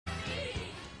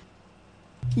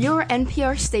Your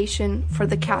NPR station for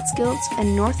the Catskills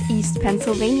and Northeast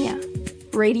Pennsylvania.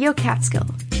 Radio Catskill,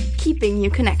 keeping you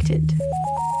connected.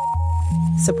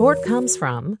 Support comes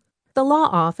from the Law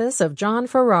Office of John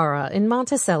Ferrara in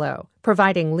Monticello,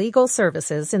 providing legal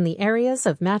services in the areas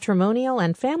of matrimonial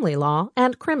and family law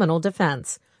and criminal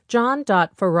defense.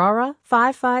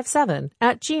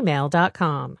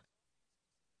 john.ferrara557@gmail.com.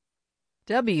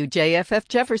 WJFF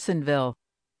Jeffersonville.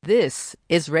 This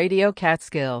is Radio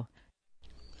Catskill.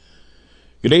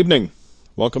 Good evening.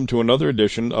 Welcome to another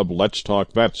edition of Let's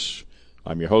Talk Vets.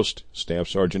 I'm your host, Staff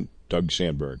Sergeant Doug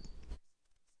Sandberg.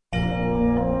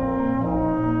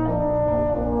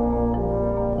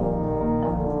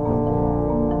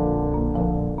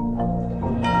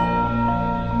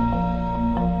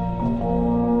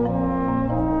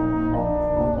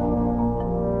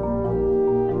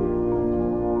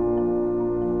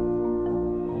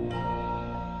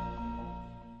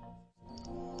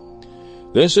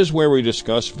 This is where we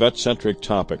discuss vet-centric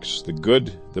topics, the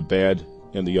good, the bad,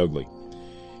 and the ugly,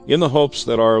 in the hopes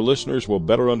that our listeners will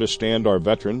better understand our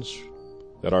veterans,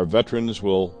 that our veterans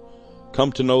will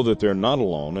come to know that they're not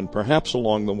alone, and perhaps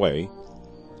along the way,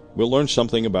 we'll learn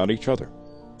something about each other.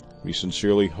 We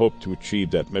sincerely hope to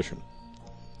achieve that mission.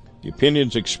 The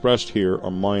opinions expressed here are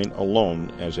mine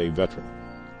alone as a veteran.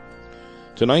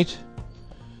 Tonight,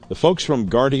 the folks from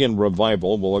Guardian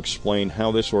Revival will explain how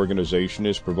this organization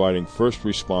is providing first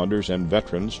responders and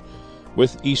veterans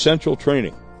with essential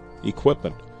training,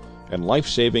 equipment, and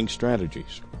life-saving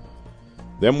strategies.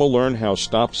 Then we'll learn how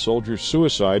Stop Soldier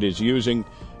Suicide is using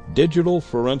digital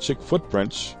forensic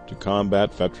footprints to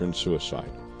combat veteran suicide.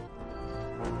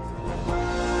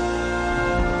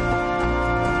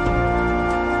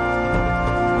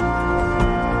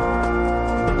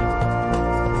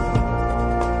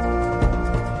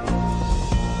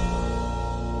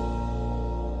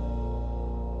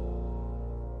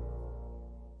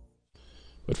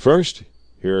 But first,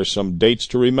 here are some dates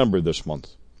to remember this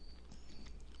month.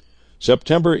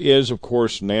 September is, of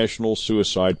course, National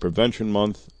Suicide Prevention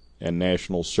Month and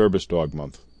National Service Dog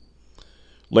Month.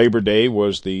 Labor Day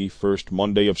was the first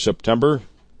Monday of September,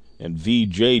 and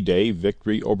VJ Day,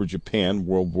 Victory over Japan,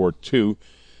 World War II,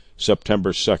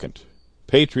 September 2nd.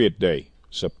 Patriot Day,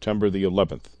 September the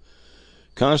 11th.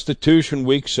 Constitution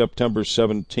Week, September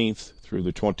 17th through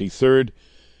the 23rd.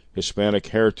 Hispanic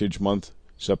Heritage Month,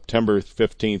 September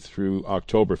 15th through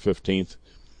October 15th.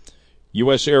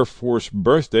 U.S. Air Force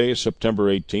Birthday is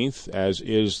September 18th, as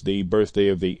is the birthday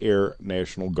of the Air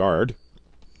National Guard.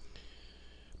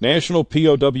 National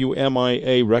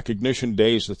POWMIA Recognition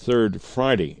Day is the third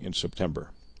Friday in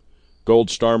September. Gold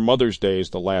Star Mother's Day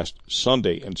is the last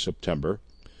Sunday in September.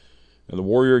 And the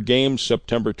Warrior Games,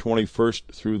 September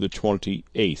 21st through the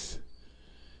 28th.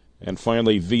 And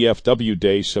finally, VFW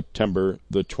Day, September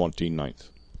the 29th.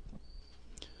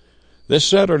 This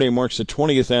Saturday marks the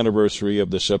 20th anniversary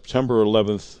of the September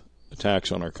 11th attacks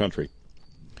on our country.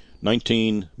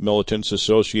 19 militants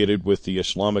associated with the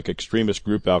Islamic extremist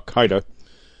group Al-Qaeda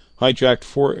hijacked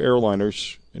 4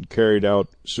 airliners and carried out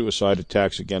suicide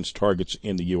attacks against targets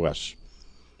in the U.S.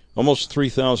 Almost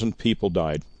 3,000 people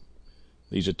died.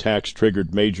 These attacks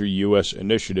triggered major U.S.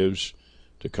 initiatives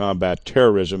to combat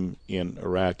terrorism in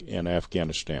Iraq and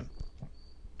Afghanistan.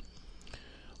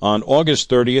 On August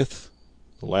 30th,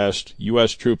 the last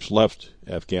U.S. troops left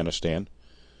Afghanistan.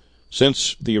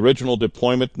 Since the original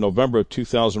deployment, November of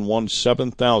 2001,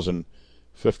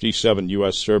 7,057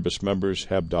 U.S. service members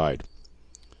have died.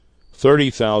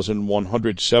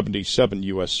 30,177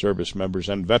 U.S. service members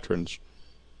and veterans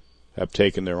have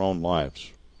taken their own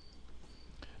lives.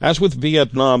 As with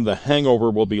Vietnam, the hangover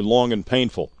will be long and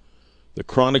painful. The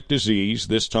chronic disease,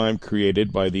 this time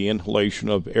created by the inhalation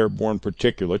of airborne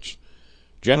particulates,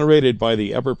 generated by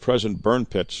the ever-present burn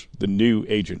pits, the new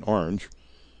Agent Orange,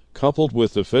 coupled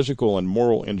with the physical and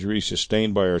moral injuries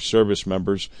sustained by our service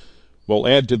members, will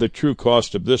add to the true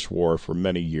cost of this war for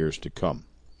many years to come.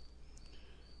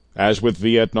 As with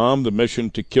Vietnam, the mission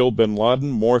to kill bin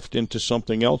Laden morphed into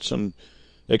something else and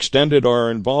extended our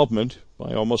involvement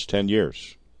by almost 10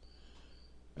 years.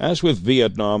 As with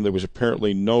Vietnam, there was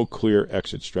apparently no clear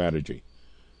exit strategy.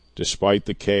 Despite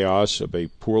the chaos of a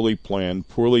poorly planned,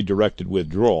 poorly directed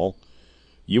withdrawal,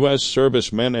 U.S.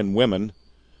 servicemen and women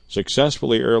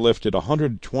successfully airlifted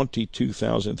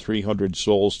 122,300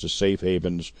 souls to safe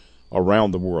havens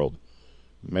around the world.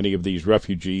 Many of these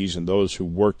refugees and those who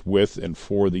worked with and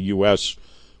for the U.S.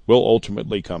 will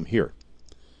ultimately come here.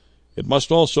 It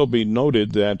must also be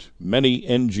noted that many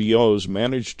NGOs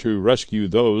managed to rescue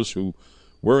those who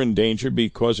were in danger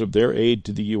because of their aid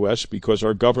to the U.S. because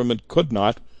our government could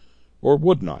not or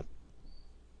would not.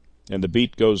 And the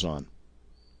beat goes on.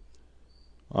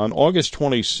 On August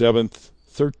 27th,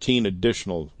 13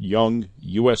 additional young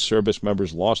U.S. service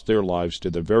members lost their lives to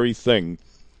the very thing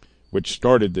which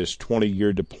started this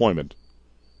 20-year deployment,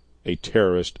 a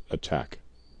terrorist attack.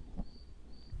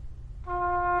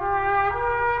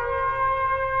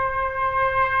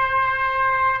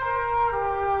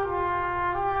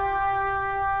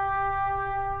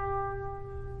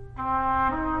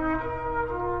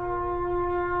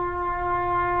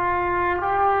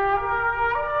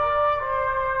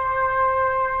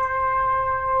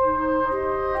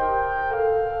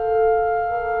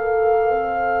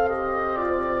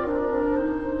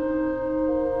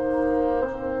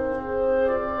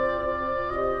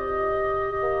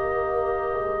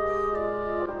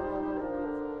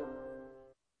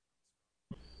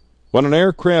 When an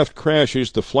aircraft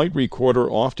crashes, the flight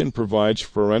recorder often provides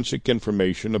forensic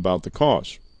information about the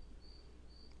cause.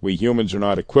 We humans are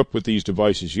not equipped with these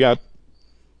devices yet.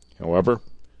 However,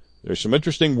 there's some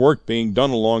interesting work being done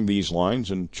along these lines,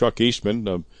 and Chuck Eastman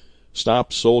of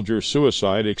Stop Soldier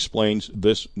Suicide explains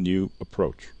this new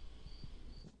approach.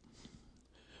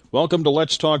 Welcome to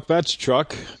Let's Talk Vets,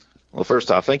 Chuck. Well, first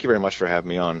off, thank you very much for having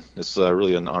me on. It's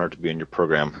really an honor to be in your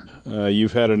program.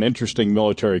 You've had an interesting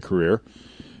military career,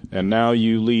 and now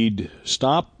you lead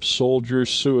Stop Soldier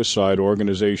Suicide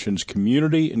Organization's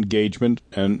community engagement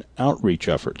and outreach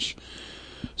efforts.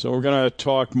 So we're going to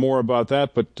talk more about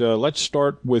that, but let's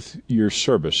start with your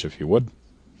service, if you would.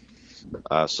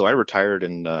 So I retired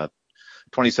in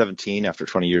 2017 after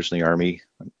 20 years in the Army.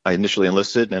 I initially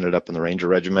enlisted and ended up in the Ranger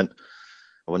Regiment.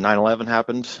 When 9/11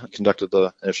 happened, I conducted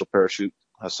the initial parachute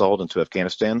assault into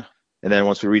Afghanistan. And then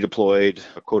once we redeployed,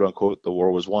 quote unquote, the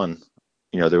war was won.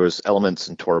 You know, there was elements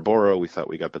in Tora Bora. We thought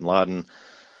we got bin Laden.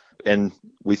 And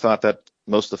we thought that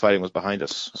most of the fighting was behind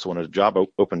us. So when a job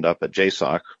opened up at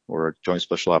JSOC, or Joint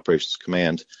Special Operations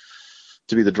Command,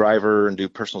 to be the driver and do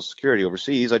personal security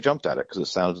overseas, I jumped at it because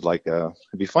it sounded like it'd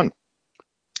be fun.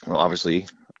 Well, obviously,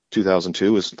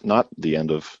 2002 was not the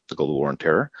end of the Global War on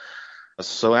Terror.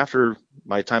 So after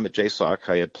my time at JSOC,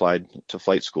 I applied to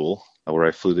flight school, where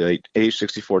I flew the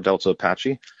AH-64 Delta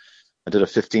Apache. I did a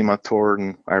 15-month tour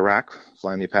in Iraq,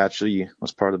 flying the Apache,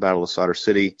 was part of the Battle of Sadr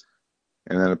City.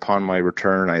 And then upon my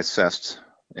return, I assessed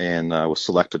and was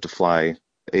selected to fly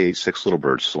AH-6 Little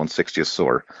Birds, 160th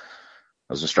SOAR. I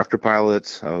was an instructor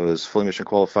pilot, I was fully mission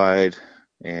qualified,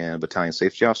 and a battalion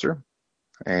safety officer.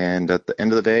 And at the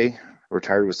end of the day, I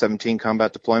retired with 17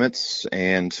 combat deployments,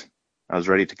 and I was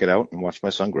ready to get out and watch my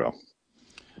son grow.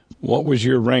 What was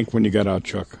your rank when you got out,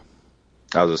 Chuck?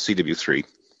 I was a CW3.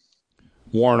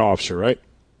 Warrant officer, right?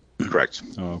 Correct.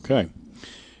 Okay.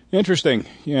 Interesting.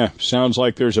 Yeah, sounds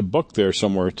like there's a book there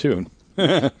somewhere, too.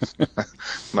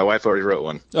 My wife already wrote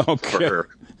one. Okay. For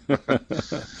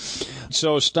her.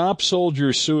 So Stop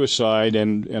Soldier Suicide,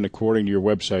 and according to your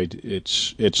website,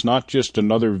 it's not just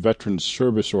another veterans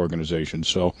service organization.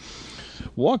 So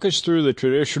walk us through the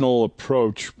traditional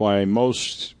approach by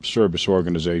most service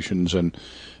organizations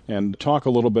and talk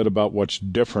a little bit about what's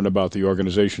different about the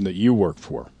organization that you work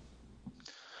for.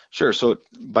 Sure. So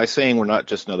by saying we're not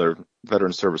just another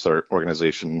veteran service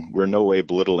organization, we're in no way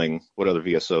belittling what other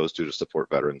VSOs do to support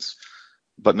veterans.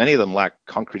 But many of them lack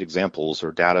concrete examples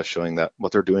or data showing that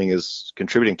what they're doing is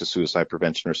contributing to suicide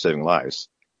prevention or saving lives.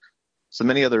 So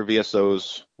many other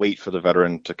VSOs wait for the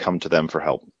veteran to come to them for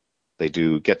help. They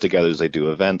do get-togethers, they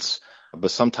do events,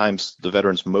 but sometimes the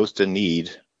veterans most in need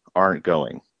aren't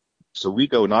going. So we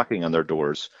go knocking on their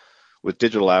doors with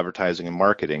digital advertising and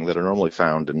marketing that are normally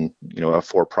found in, a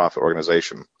for-profit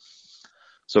organization.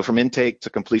 So from intake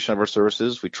to completion of our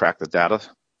services, we track the data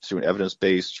through an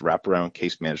evidence-based wraparound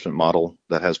case management model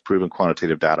that has proven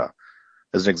quantitative data.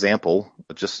 As an example,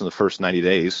 just in the first 90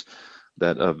 days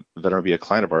that a veteran will be a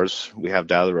client of ours, we have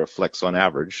data that reflects on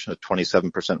average a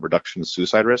 27% reduction in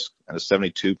suicide risk and a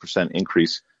 72%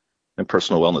 increase in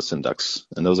personal wellness index.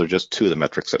 And those are just two of the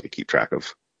metrics that we keep track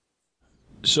of.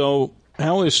 So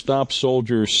how is Stop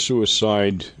Soldier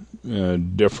Suicide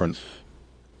different?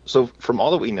 So from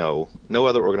all that we know, no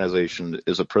other organization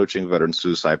is approaching veteran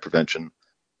suicide prevention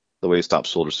the way Stop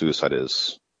Soldier Suicide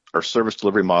is. Our service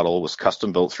delivery model was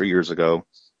custom built 3 years ago.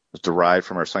 It was derived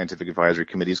from our scientific advisory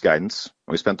committee's guidance.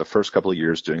 And we spent the first couple of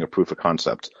years doing a proof of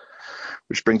concept,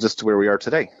 which brings us to where we are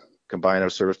today. Combine our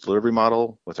service delivery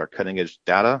model with our cutting edge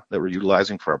data that we're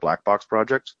utilizing for our black box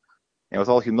project. And with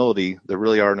all humility, there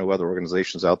really are no other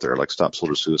organizations out there like Stop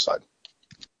Soldier Suicide.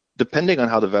 Depending on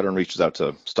how the veteran reaches out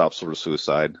to Stop Soldier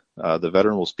Suicide, the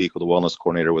veteran will speak with a wellness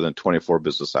coordinator within 24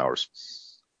 business hours.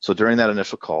 So during that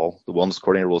initial call, the wellness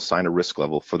coordinator will assign a risk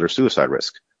level for their suicide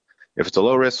risk. If it's a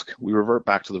low risk, we revert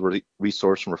back to the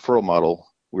resource and referral model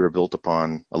we were built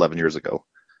upon 11 years ago.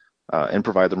 and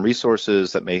provide them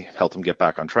resources that may help them get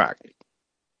back on track.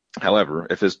 However,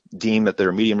 if it's deemed that they're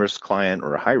a medium-risk client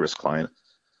or a high-risk client,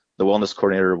 the wellness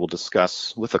coordinator will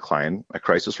discuss with the client a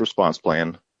crisis response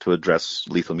plan to address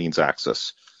lethal means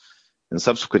access. In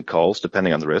subsequent calls,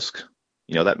 depending on the risk,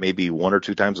 that may be 1 or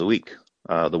 2 times a week.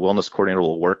 The wellness coordinator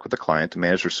will work with the client to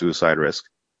manage their suicide risk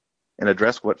and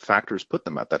address what factors put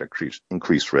them at that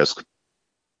increased risk.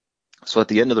 So at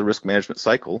the end of the risk management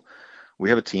cycle, we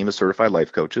have a team of certified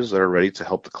life coaches that are ready to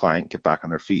help the client get back on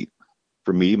their feet.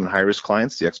 For medium and high-risk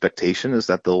clients, the expectation is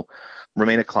that they'll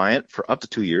remain a client for up to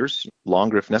 2 years,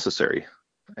 longer if necessary.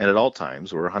 And at all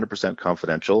times, we're 100%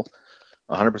 confidential,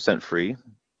 100% free,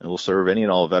 and will serve any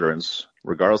and all veterans,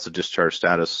 regardless of discharge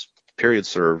status, period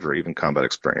served, or even combat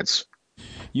experience.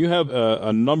 You have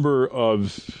a number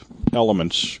of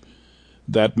elements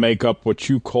that make up what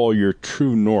you call your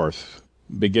true north,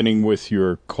 beginning with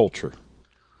your culture.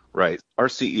 Right. Our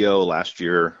CEO last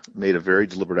year made a very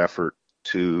deliberate effort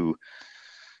to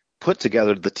put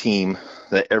together the team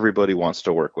that everybody wants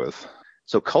to work with.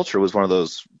 So culture was one of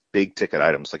those big ticket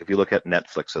items. Like if you look at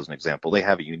Netflix as an example, they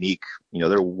have a unique,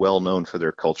 they're well known for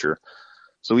their culture.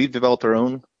 So we've developed our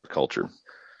own culture.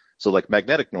 So like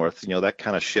Magnetic North, that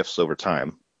kind of shifts over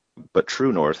time. But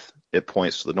True North, it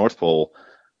points to the North Pole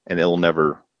and it'll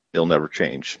never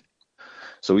change.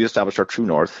 So we established our True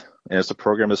North, and it's a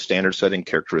program of standard setting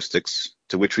characteristics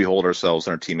to which we hold ourselves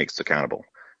and our teammates accountable.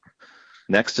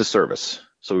 Next is service.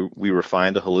 So we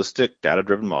refined a holistic,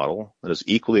 data-driven model that is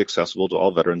equally accessible to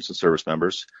all veterans and service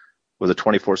members with a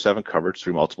 24/7 coverage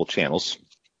through multiple channels.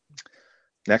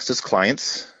 Next is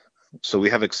clients. So we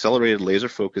have accelerated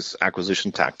laser-focused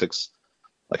acquisition tactics.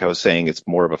 Like I was saying, it's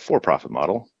more of a for-profit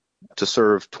model to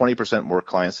serve 20% more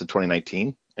clients in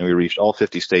 2019, and we reached all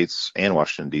 50 states and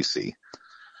Washington, D.C.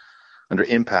 Under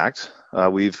impact,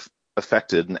 we've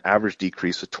affected an average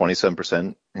decrease of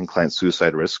 27% in client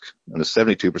suicide risk and a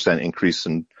 72% increase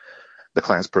in the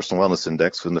client's personal wellness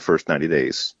index within the first 90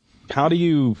 days. How do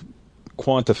you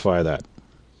quantify that?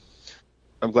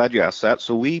 I'm glad you asked that.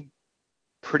 So we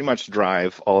pretty much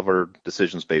drive all of our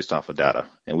decisions based off of data,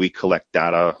 and we collect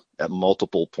data at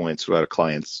multiple points throughout a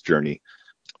client's journey.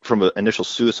 From initial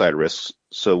suicide risks,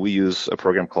 so we use a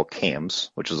program called CAMS,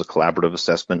 which is a collaborative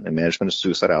assessment and management of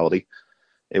suicidality.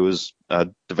 It was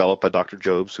developed by Dr.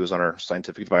 Jobs, who was on our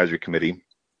scientific advisory committee.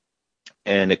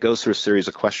 And it goes through a series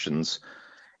of questions.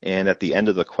 And at the end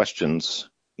of the questions,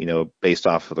 based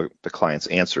off of the client's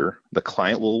answer, the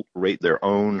client will rate their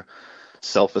own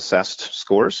self-assessed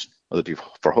scores, whether it be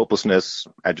for hopelessness,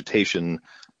 agitation,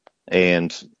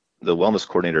 and the wellness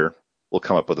coordinator will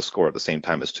come up with a score at the same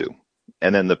time as 2.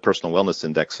 And then the personal wellness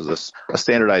index is a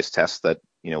standardized test that,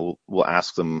 we'll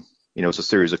ask them, it's a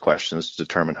series of questions to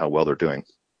determine how well they're doing.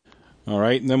 All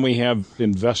right. And then we have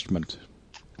investment.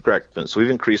 Correct. So we've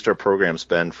increased our program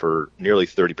spend for nearly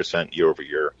 30% year over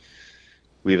year.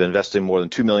 We've invested more than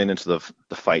 $2 million into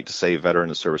the fight to save veteran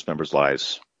and service members'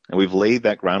 lives. And we've laid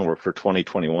that groundwork for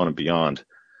 2021 and beyond.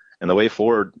 And the way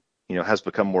forward, has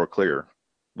become more clear.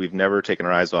 We've never taken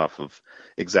our eyes off of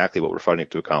exactly what we're fighting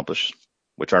to accomplish,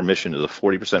 which our mission is a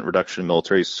 40% reduction in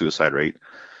military suicide rate,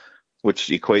 which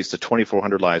equates to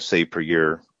 2,400 lives saved per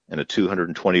year and a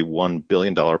 $221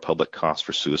 billion public cost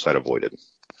for suicide avoided.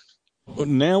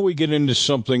 Now we get into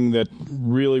something that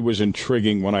really was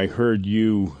intriguing when I heard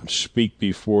you speak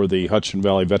before the Hudson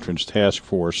Valley Veterans Task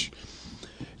Force.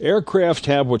 Aircraft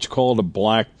have what's called a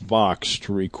black box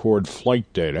to record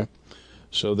flight data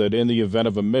so that in the event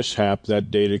of a mishap,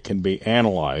 that data can be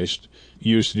analyzed,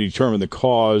 used to determine the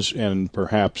cause, and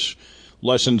perhaps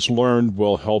lessons learned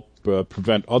will help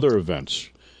prevent other events.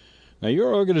 Now,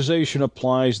 your organization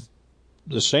applies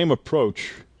the same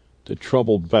approach to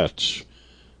troubled vets,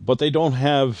 but they don't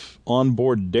have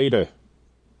onboard data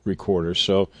recorders.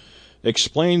 So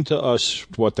explain to us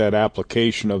what that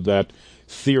application of that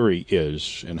theory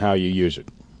is and how you use it.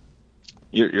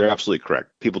 You're absolutely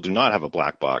correct. People do not have a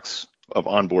black box of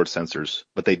onboard sensors,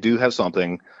 but they do have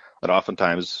something that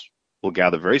oftentimes will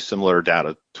gather very similar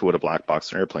data to what a black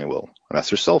box in an airplane will, and that's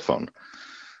their cell phone.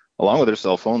 Along with their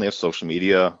cell phone, they have social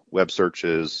media, web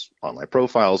searches, online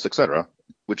profiles, etc.,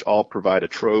 which all provide a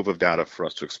trove of data for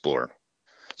us to explore.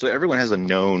 So everyone has a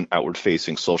known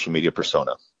outward-facing social media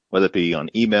persona, whether it be on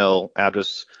email,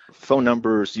 address, phone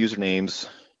numbers, usernames,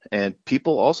 and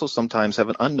people also sometimes have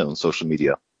an unknown social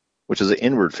media, which is an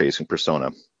inward-facing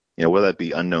persona, whether that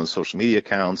be unknown social media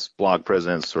accounts, blog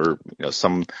presence, or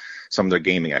some of their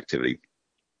gaming activity.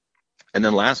 And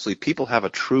then lastly, people have a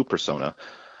true persona,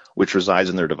 which resides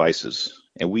in their devices.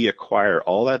 And we acquire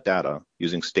all that data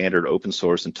using standard open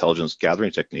source intelligence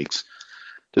gathering techniques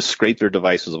to scrape their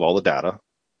devices of all the data,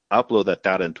 upload that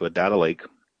data into a data lake,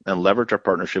 and leverage our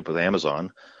partnership with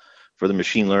Amazon for the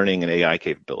machine learning and AI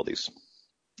capabilities.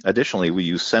 Additionally, we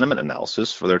use sentiment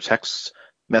analysis for their texts,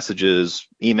 messages,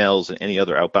 emails, and any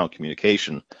other outbound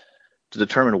communication to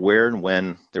determine where and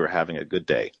when they were having a good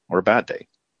day or a bad day,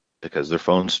 because their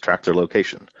phones track their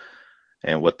location.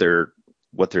 And what they're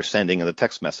sending in the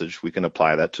text message, we can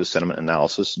apply that to sentiment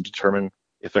analysis and determine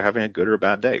if they're having a good or a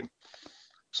bad day.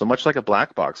 So much like a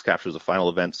black box captures the final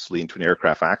events leading to an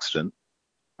aircraft accident,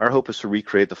 our hope is to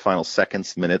recreate the final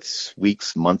seconds, minutes,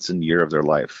 weeks, months, and year of their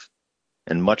life.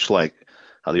 And much like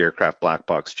how the aircraft black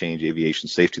box changed aviation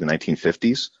safety in the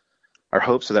 1950s, our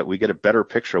hopes are that we get a better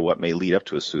picture of what may lead up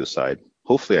to a suicide,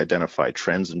 hopefully identify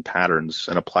trends and patterns,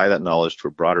 and apply that knowledge to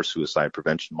a broader suicide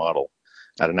prevention model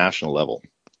at a national level.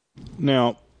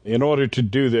 Now, in order to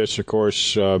do this, of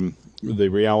course, the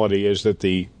reality is that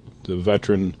the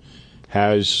veteran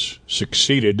has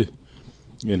succeeded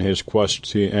in his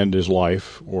quest to end his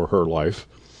life or her life,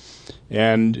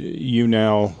 and you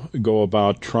now go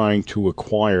about trying to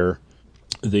acquire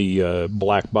the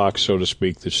black box, so to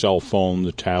speak, the cell phone,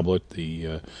 the tablet,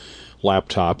 the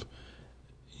laptop.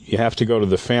 You have to go to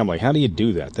the family. How do you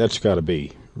do that? That's got to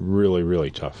be really,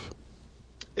 really tough.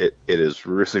 It is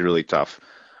really, really tough.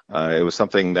 It was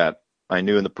something that I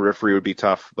knew in the periphery would be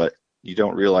tough, but you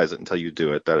don't realize it until you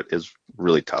do it, that it is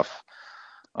really tough.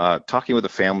 Talking with the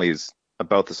families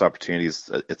about this opportunity,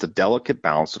 it's a delicate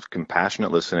balance of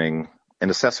compassionate listening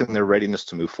and assessing their readiness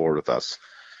to move forward with us.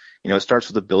 It starts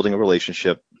with the building a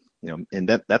relationship, and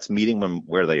that's meeting them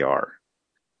where they are.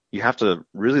 You have to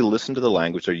really listen to the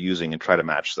language they're using and try to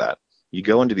match that. You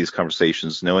go into these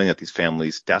conversations knowing that these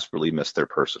families desperately miss their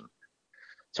person.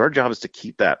 So our job is to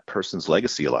keep that person's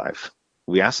legacy alive.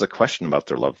 We ask the question about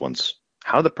their loved ones.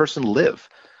 How did the person live?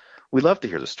 We love to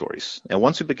hear the stories. And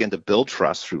once we begin to build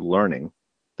trust through learning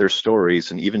their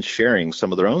stories and even sharing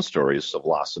some of their own stories of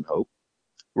loss and hope,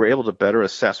 we're able to better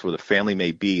assess where the family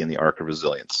may be in the arc of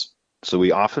resilience. So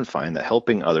we often find that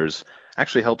helping others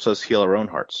actually helps us heal our own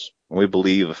hearts. When we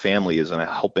believe a family is in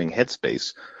a helping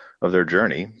headspace of their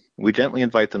journey, we gently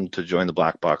invite them to join the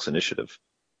Black Box Initiative.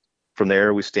 From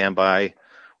there, we stand by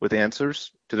with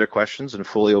answers to their questions and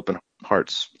fully open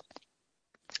hearts.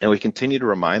 And we continue to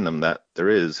remind them that there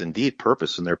is indeed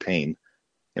purpose in their pain,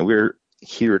 and we're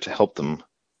here to help them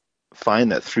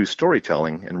find that through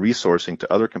storytelling and resourcing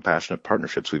to other compassionate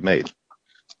partnerships we've made.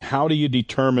 How do you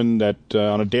determine that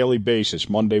on a daily basis,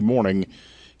 Monday morning,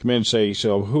 come in and say,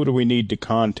 so who do we need to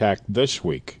contact this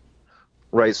week?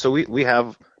 Right. So we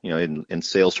have, in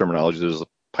sales terminology, there's a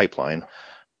pipeline,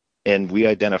 and we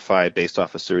identify based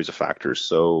off a series of factors.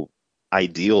 So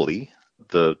ideally,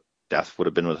 the death would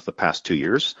have been within the past 2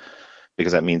 years,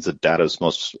 because that means the data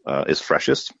is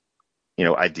freshest.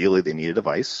 Ideally, they need a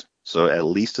device, so at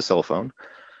least a cell phone.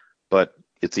 But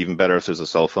it's even better if there's a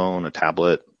cell phone, a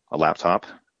tablet, a laptop.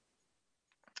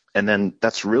 And then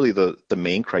that's really the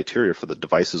main criteria for the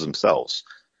devices themselves.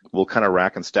 We'll kind of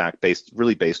rack and stack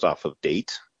based off of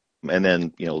date and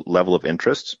then, level of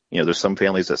interest. There's some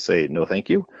families that say no thank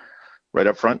you right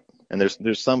up front. And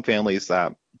there's some families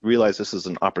that realize this is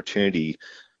an opportunity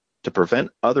to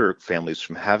prevent other families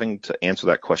from having to answer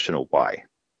that question of why.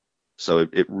 So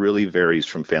it really varies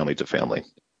from family to family.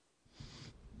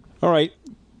 All right.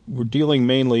 We're dealing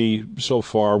mainly so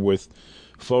far with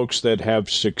folks that have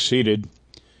succeeded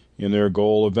in their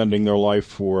goal of ending their life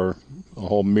for a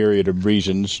whole myriad of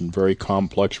reasons and very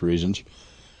complex reasons.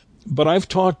 But I've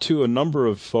talked to a number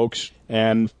of folks,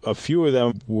 and a few of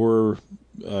them were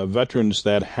veterans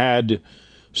that had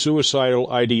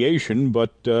suicidal ideation,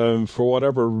 but for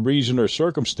whatever reason or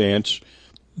circumstance,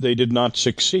 they did not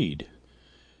succeed.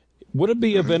 Would it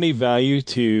be of any value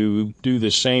to do the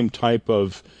same type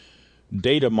of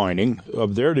data mining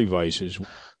of their devices?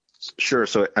 Sure.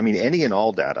 So, any and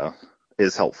all data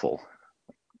is helpful,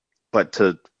 but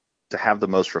to have the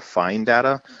most refined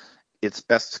data, it's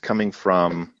best coming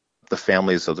from the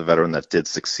families of the veteran that did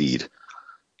succeed.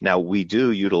 Now, we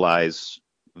do utilize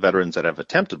veterans that have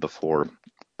attempted before,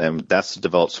 and that's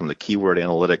developed some of the keyword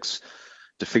analytics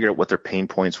to figure out what their pain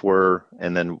points were,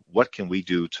 and then what can we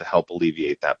do to help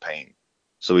alleviate that pain.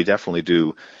 So we definitely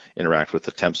do interact with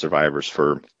attempt survivors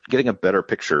for getting a better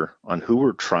picture on who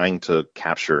we're trying to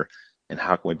capture and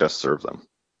how can we best serve them.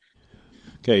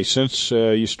 Okay, since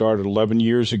you started 11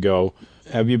 years ago,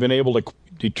 have you been able to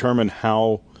determine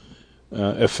how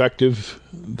effective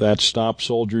that Stop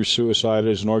Soldier Suicide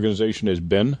as an organization has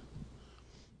been?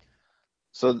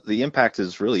 So the impact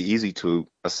is really easy to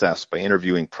assess by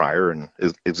interviewing prior and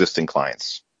existing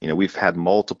clients. We've had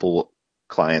multiple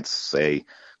clients say,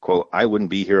 quote, "I wouldn't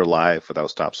be here alive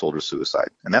without Stop Soldier Suicide."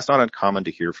 And that's not uncommon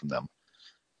to hear from them.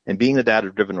 And being the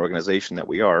data-driven organization that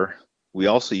we are, we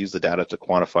also use the data to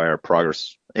quantify our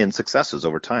progress and successes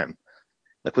over time.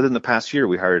 Like within the past year,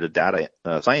 we hired a data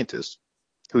scientist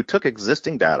who took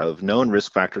existing data of known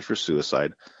risk factors for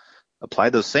suicide,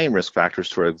 applied those same risk factors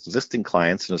to our existing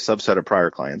clients and a subset of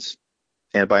prior clients,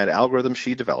 and by an algorithm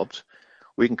she developed,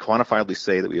 we can quantifiably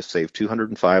say that we have saved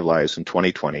 205 lives in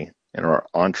 2020 and are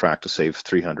on track to save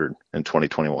 300 in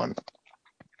 2021.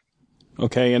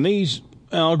 Okay, and these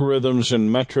algorithms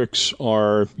and metrics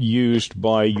are used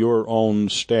by your own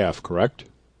staff, correct?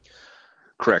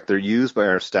 Correct. They're used by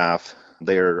our staff.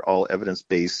 They are all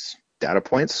evidence-based data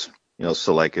points.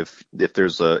 So like if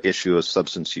there's an issue of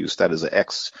substance use, that is an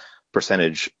X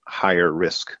percentage higher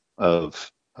risk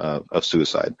of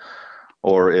suicide.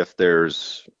 Or if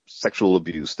there's sexual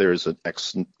abuse, there's an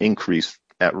X increase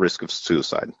at risk of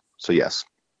suicide. So yes.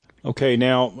 Okay,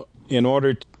 now in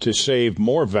order to save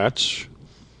more vets,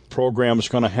 program's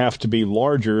going to have to be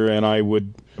larger, and I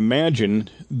would imagine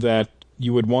that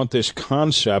you would want this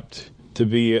concept to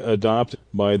be adopted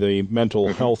by the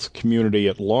mental health community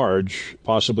at large,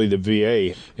 possibly the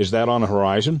VA. Is that on the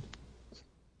horizon?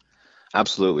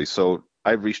 Absolutely. So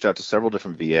I've reached out to several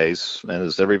different VAs, and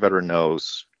as every veteran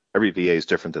knows, every VA is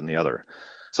different than the other.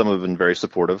 Some have been very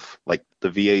supportive, like the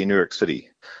VA in New York City.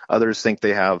 Others think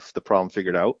they have the problem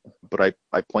figured out, but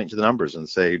I point to the numbers and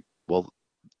say, well,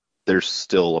 there's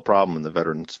still a problem in the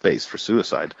veteran space for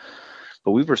suicide.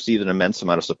 But we've received an immense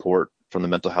amount of support from the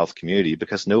mental health community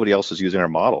because nobody else is using our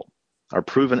model. Our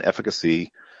proven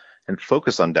efficacy and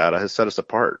focus on data has set us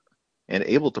apart and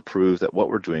able to prove that what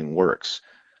we're doing works.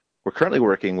 We're currently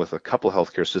working with a couple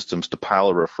healthcare systems to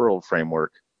pilot a referral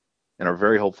framework and are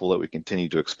very hopeful that we continue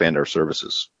to expand our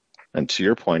services. And to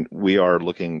your point, we are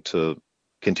looking to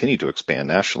continue to expand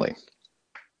nationally.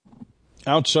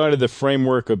 Outside of the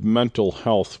framework of mental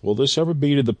health, will this ever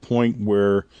be to the point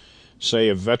where, say,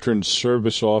 a veteran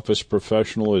service office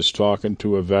professional is talking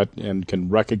to a vet and can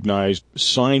recognize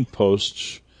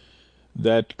signposts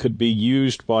that could be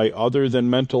used by other than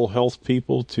mental health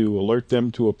people to alert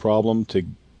them to a problem, to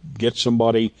get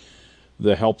somebody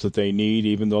the help that they need,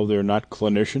 even though they're not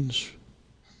clinicians?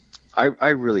 I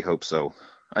really hope so.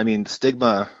 I mean,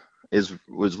 stigma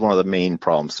was one of the main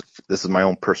problems. This is my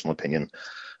own personal opinion.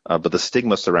 But the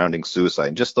stigma surrounding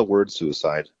suicide, just the word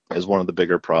suicide, is one of the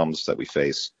bigger problems that we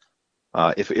face.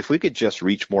 If we could just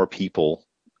reach more people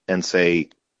and say,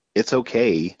 it's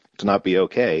okay to not be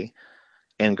okay,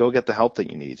 and go get the help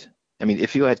that you need. I mean,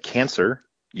 if you had cancer,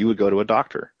 you would go to a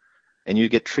doctor, and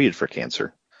you'd get treated for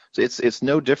cancer. So it's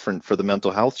no different for the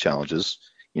mental health challenges.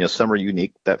 Some are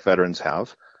unique that veterans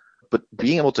have, but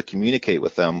being able to communicate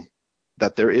with them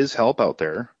that there is help out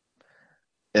there.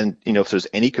 And, if there's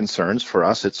any concerns for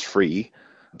us, it's free.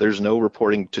 There's no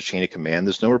reporting to chain of command.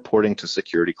 There's no reporting to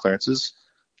security clearances.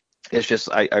 It's just,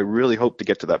 I really hope to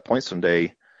get to that point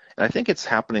someday. And I think it's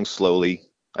happening slowly.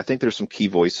 I think there's some key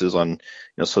voices on,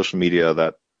 social media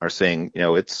that are saying,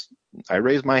 I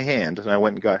raised my hand and I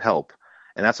went and got help,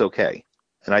 and that's okay.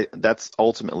 And that's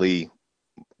ultimately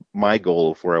my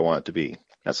goal of where I want it to be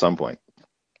at some point.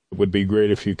 It would be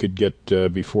great if you could get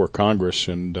before Congress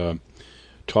and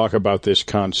talk about this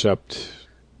concept.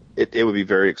 It would be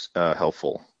very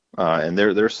helpful. And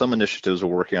there are some initiatives we're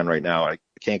working on right now. I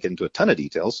can't get into a ton of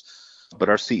details, but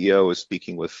our CEO is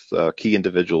speaking with key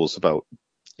individuals about,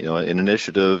 an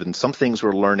initiative and some things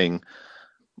we're learning,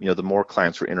 the more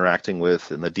clients we're interacting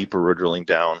with and the deeper we're drilling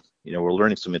down, we're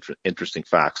learning some interesting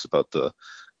facts about the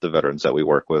veterans that we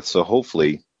work with. So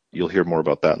hopefully you'll hear more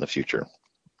about that in the future.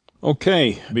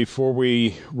 Okay. Before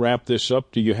we wrap this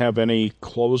up, do you have any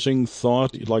closing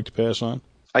thought you'd like to pass on?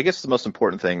 I guess the most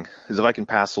important thing is if I can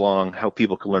pass along how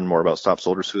people can learn more about Stop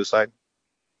Soldier Suicide.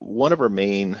 One of our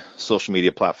main social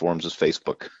media platforms is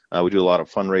Facebook. We do a lot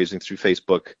of fundraising through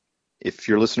Facebook. If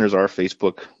your listeners are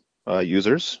Facebook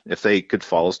users, if they could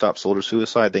follow Stop Soldier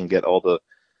Suicide, they can get all the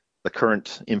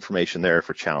current information there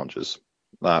for challenges.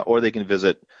 Or they can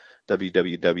visit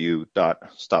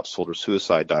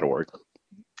www.stopsoldiersuicide.org.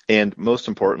 And most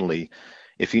importantly,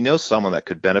 if you know someone that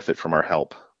could benefit from our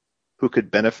help, who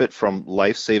could benefit from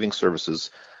life-saving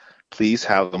services, please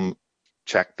have them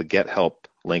check the Get Help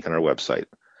link on our website.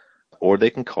 Or they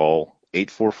can call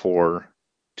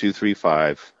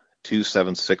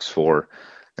 844-235-2764,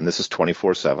 and this is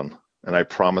 24/7. And I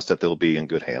promise that they'll be in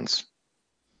good hands.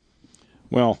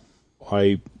 Well,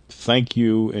 I thank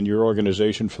you and your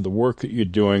organization for the work that you're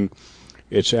doing.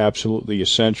 It's absolutely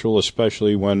essential,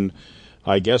 especially when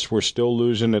I guess we're still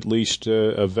losing at least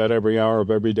a vet every hour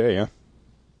of every day, huh?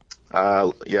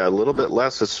 Yeah, a little bit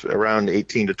less. It's around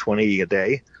 18 to 20 a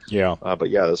day. Yeah.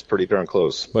 But yeah, that's pretty darn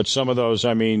close. But some of those,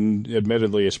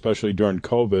 admittedly, especially during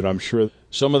COVID, I'm sure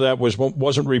some of that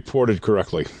wasn't reported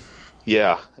correctly.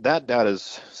 Yeah, that data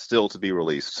is still to be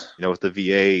released. With the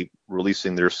VA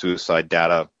releasing their suicide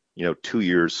data, 2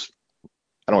 years,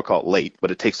 I don't want to call it late,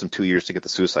 but it takes them 2 years to get the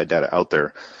suicide data out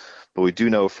there. But we do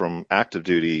know from active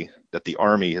duty that the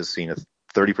Army has seen a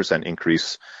 30%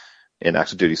 increase in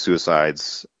active duty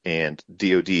suicides, and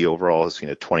DoD overall has seen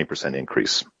a 20%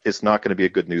 increase. It's not going to be a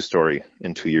good news story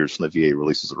in 2 years when the VA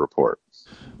releases a report.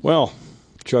 Well,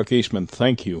 Chuck Eastman,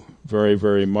 thank you very,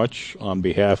 very much on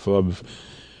behalf of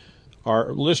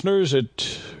our listeners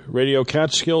at Radio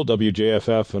Catskill,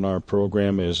 WJFF, and our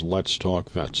program is Let's Talk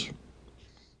Vets.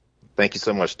 Thank you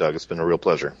so much, Doug. It's been a real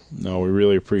pleasure. No, we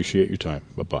really appreciate your time.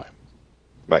 Bye-bye.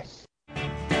 Bye.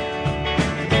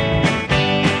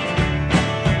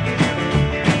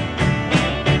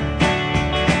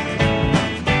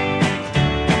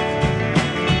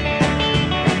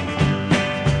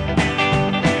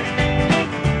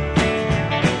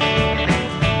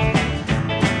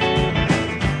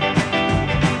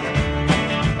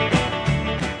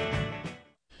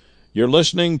 You're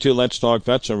listening to Let's Talk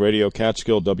Vets on Radio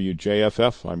Catskill,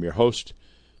 WJFF. I'm your host,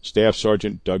 Staff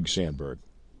Sergeant Doug Sandberg.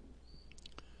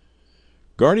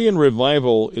 Guardian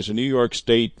Revival is a New York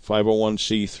State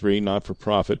 501c3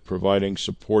 not-for-profit providing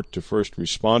support to first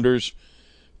responders,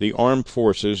 the armed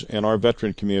forces, and our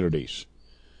veteran communities.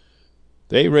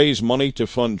 They raise money to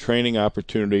fund training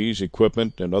opportunities,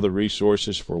 equipment, and other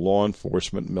resources for law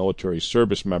enforcement and military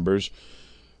service members,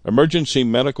 emergency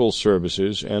medical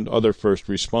services, and other first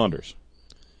responders.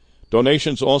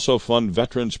 Donations also fund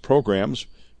veterans programs,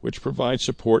 which provide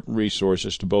support and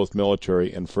resources to both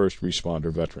military and first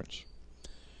responder veterans.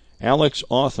 Alex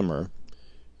Othamer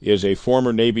is a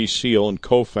former Navy SEAL and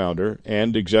co-founder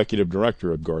and executive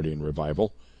director of Guardian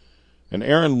Revival, and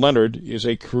Aaron Leonard is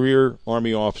a career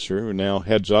Army officer who now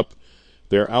heads up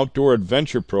their outdoor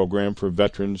adventure program for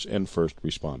veterans and first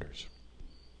responders.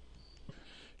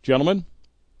 Gentlemen,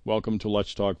 welcome to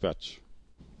Let's Talk Vets.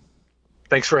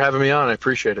 Thanks for having me on. I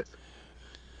appreciate it.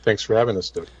 Thanks for having us,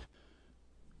 Doug.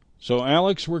 So,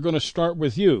 Alex, we're going to start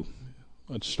with you.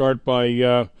 Let's start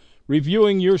by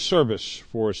reviewing your service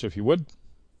for us, if you would.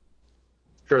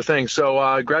 Sure thing. So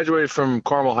I graduated from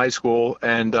Carmel High School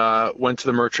and went to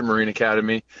the Merchant Marine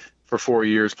Academy for 4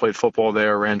 years, played football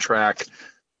there, ran track,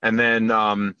 and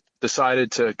then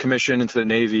decided to commission into the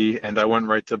Navy, and I went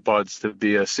right to BUDS to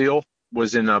be a SEAL.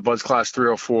 Was in BUDS Class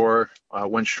 304,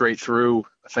 went straight through,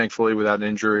 thankfully, without an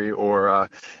injury or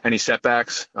any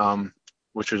setbacks,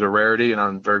 which is a rarity, and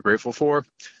I'm very grateful for.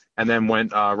 And then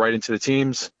went right into the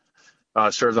teams,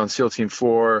 served on SEAL Team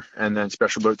 4 and then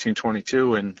Special Boat Team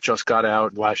 22, and just got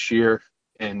out last year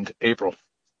in April.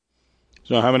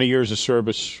 So how many years of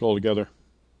service altogether?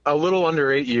 A little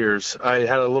under 8 years. I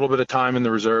had a little bit of time in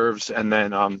the reserves, and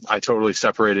then I totally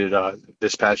separated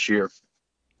this past year.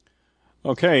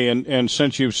 Okay, and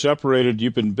since you've separated,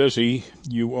 you've been busy.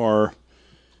 You are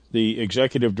the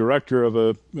executive director of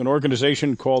an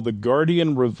organization called the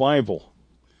Guardian Revival.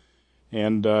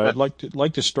 And I'd like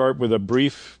to start with a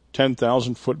brief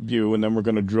 10,000-foot view, and then we're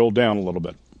going to drill down a little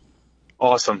bit.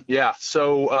 Awesome. Yeah.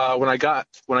 So when I got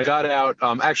out,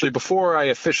 actually before I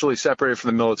officially separated from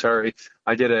the military,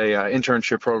 I did a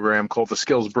internship program called the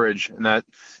Skills Bridge, and that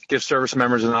gives service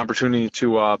members an opportunity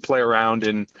to play around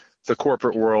in the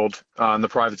corporate world in the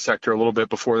private sector a little bit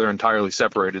before they're entirely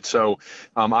separated. So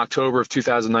October of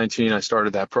 2019, I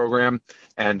started that program.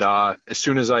 And as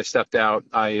soon as I stepped out,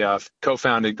 I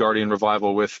co-founded Guardian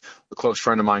Revival with a close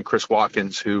friend of mine, Chris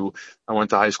Watkins, who I went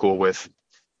to high school with.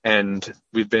 And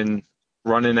we've been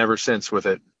running ever since with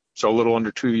it. So a little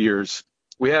under 2 years.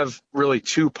 We have really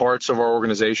two parts of our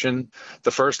organization.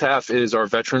 The first half is our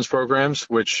veterans programs,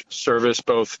 which service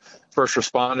both first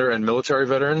responder and military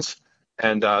veterans.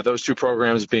 And those two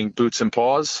programs being Boots and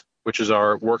Paws, which is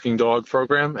our working dog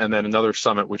program, and then another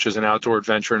Summit, which is an outdoor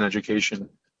adventure and education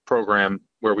program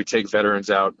where we take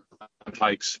veterans out on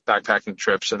hikes, backpacking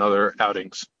trips, and other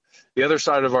outings. The other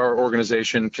side of our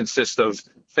organization consists of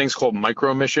things called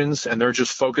micro missions, and they're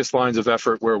just focused lines of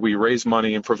effort where we raise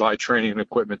money and provide training and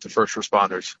equipment to first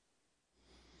responders.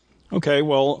 Okay,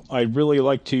 well, I'd really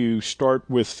like to start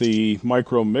with the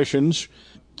micro missions,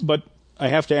 but I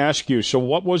have to ask you, so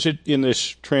what was it in this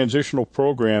transitional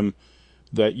program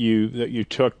that you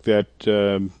took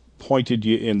that pointed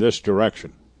you in this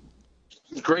direction?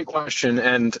 Great question.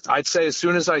 And I'd say as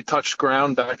soon as I touched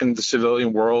ground back in the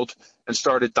civilian world and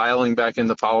started dialing back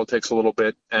into politics a little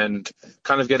bit and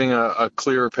kind of getting a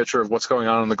clearer picture of what's going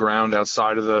on the ground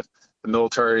outside of the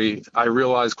military, I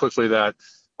realized quickly that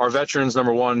our veterans,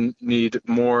 number one, need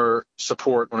more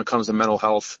support when it comes to mental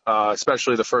health,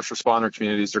 especially the first responder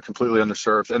communities. They're completely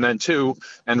underserved. And then two,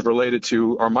 and related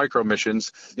to our micro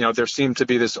missions, there seemed to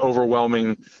be this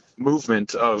overwhelming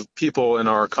movement of people in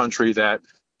our country that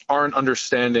aren't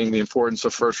understanding the importance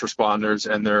of first responders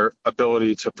and their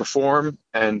ability to perform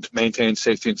and maintain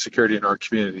safety and security in our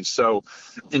communities. So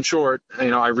in short,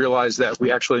 I realized that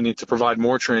we actually need to provide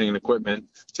more training and equipment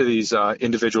to these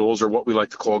individuals, or what we like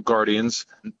to call guardians,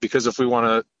 because if we want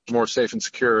a more safe and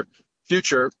secure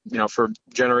future, for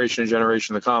generation and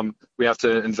generation to come, we have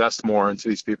to invest more into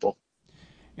these people.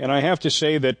 And I have to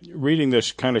say that reading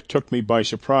this kind of took me by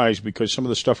surprise, because some of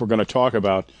the stuff we're going to talk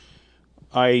about,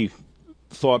 I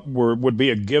thought would be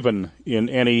a given in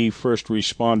any first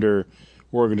responder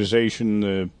organization,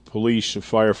 the police, the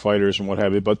firefighters, and what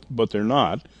have you, but they're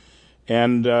not.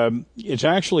 And it's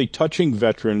actually touching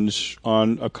veterans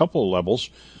on a couple of levels.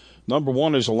 Number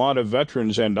one is a lot of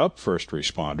veterans end up first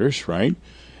responders, right?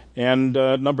 And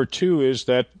number two is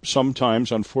that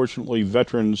sometimes, unfortunately,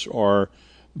 veterans are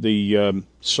the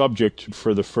subject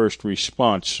for the first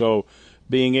response. So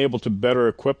being able to better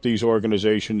equip these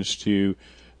organizations to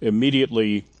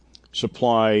immediately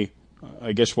supply,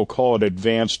 I guess we'll call it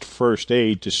advanced first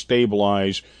aid, to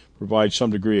stabilize, provide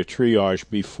some degree of triage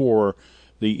before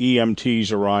the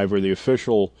EMTs arrive or the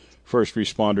official first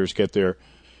responders get there,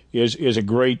 is a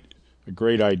great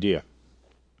idea.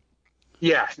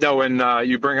 Yeah, no, and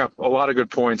you bring up a lot of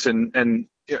good points, and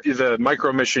the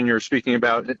micro mission you're speaking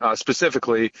about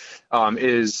specifically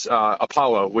is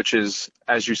Apollo, which is,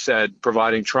 as you said,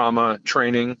 providing trauma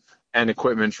training and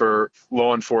equipment for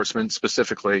law enforcement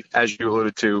specifically, as you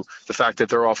alluded to, the fact that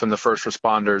they're often the first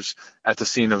responders at the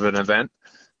scene of an event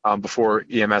before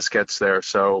EMS gets there.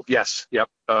 So yes,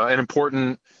 an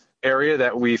important area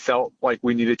that we felt like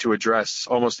we needed to address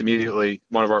almost immediately,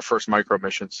 one of our first micro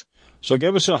missions. So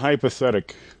give us a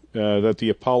hypothetical that the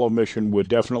Apollo mission would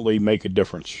definitely make a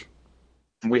difference.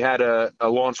 We had a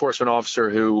law enforcement officer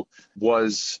who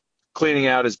was cleaning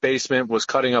out his basement, was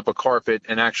cutting up a carpet,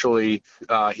 and actually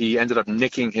he ended up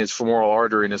nicking his femoral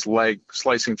artery in his leg,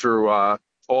 slicing through all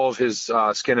of his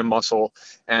skin and muscle,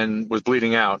 and was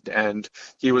bleeding out. And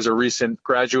he was a recent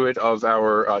graduate of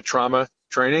our trauma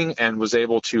training and was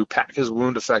able to pack his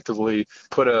wound effectively,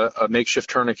 put a makeshift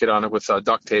tourniquet on it with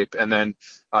duct tape, and then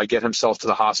get himself to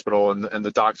the hospital. And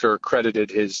the doctor credited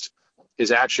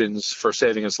his actions for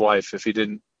saving his life. If he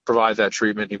didn't provide that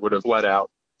treatment, he would have bled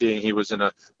out, being he was in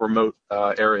a remote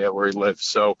area where he lived.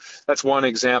 So that's one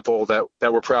example that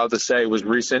we're proud to say was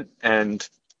recent. And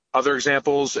other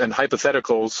examples and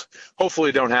hypotheticals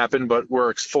hopefully don't happen, but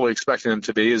we're fully expecting them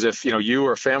to be, is if you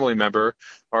or a family member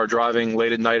are driving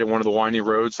late at night on one of the windy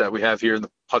roads that we have here in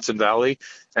the Hudson Valley,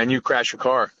 and you crash your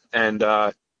car, and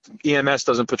EMS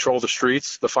doesn't patrol the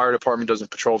streets, the fire department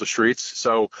doesn't patrol the streets.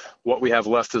 So what we have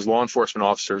left is law enforcement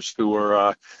officers who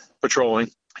are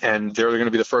patrolling, and they're going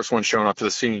to be the first ones showing up to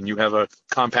the scene. You have a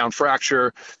compound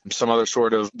fracture, some other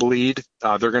sort of bleed,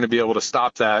 they're going to be able to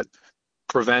stop that,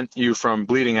 prevent you from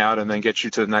bleeding out, and then get you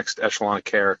to the next echelon of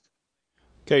care.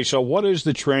 Okay, so what is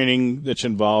the training that's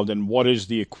involved, and what is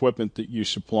the equipment that you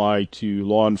supply to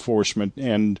law enforcement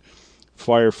and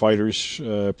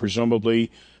firefighters, presumably?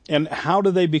 And how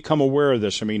do they become aware of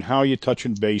this? I mean, how are you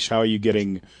touching base? How are you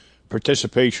getting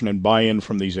participation and buy-in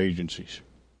from these agencies?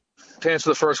 To answer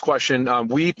the first question,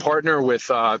 we partner with,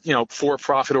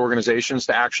 for-profit organizations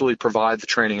to actually provide the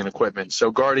training and equipment.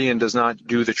 So Guardian does not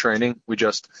do the training. We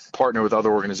just partner with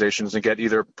other organizations and get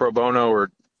either pro bono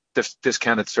or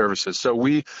discounted services. So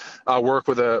we work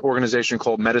with an organization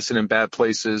called Medicine in Bad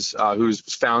Places, who's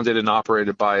founded and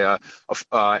operated by a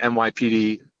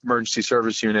NYPD Emergency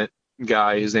Service Unit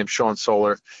guy. His name's Sean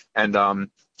Solar.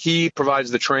 And he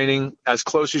provides the training as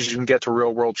close as you can get to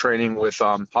real world training with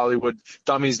Hollywood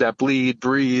dummies that bleed,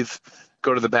 breathe,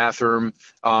 go to the bathroom.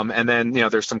 And then,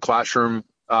 there's some classroom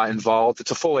involved.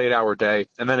 It's a full 8-hour day.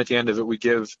 And then at the end of it, we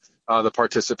give the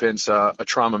participants a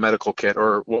trauma medical kit,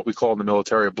 or what we call in the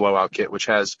military a blowout kit, which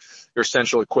has your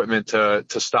essential equipment to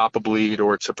stop a bleed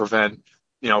or to prevent,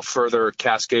 further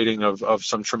cascading of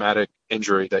some traumatic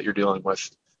injury that you're dealing with.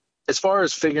 As far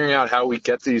as figuring out how we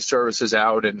get these services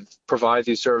out and provide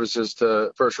these services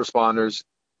to first responders,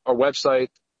 our website,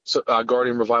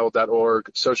 guardianrevival.org,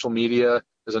 social media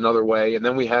is another way. And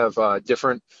then we have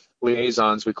different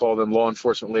liaisons. We call them law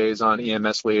enforcement liaison,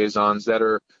 EMS liaisons, that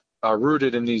are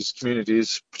rooted in these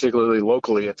communities, particularly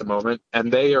locally at the moment.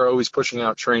 And they are always pushing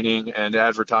out training and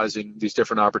advertising these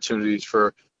different opportunities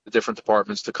for the different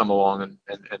departments to come along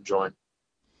and join.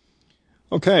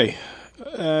 Okay.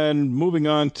 And moving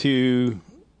on to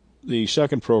the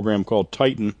second program called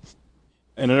Titan.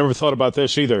 And I never thought about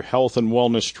this either, health and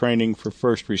wellness training for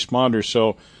first responders.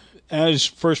 So as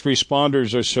first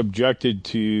responders are subjected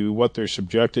to what they're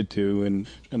subjected to and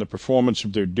the performance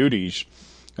of their duties,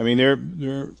 I mean,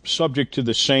 they're subject to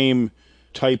the same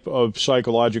type of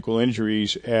psychological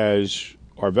injuries as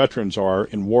our veterans are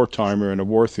in wartime or in a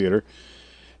war theater,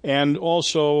 and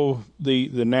also the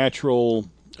natural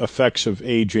effects of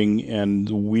aging and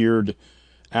the weird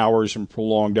hours and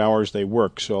prolonged hours they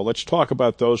work. So let's talk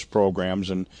about those programs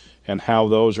and how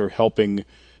those are helping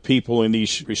people in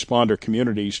these responder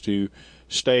communities to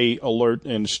stay alert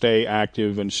and stay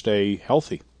active and stay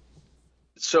healthy.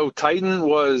 So Titan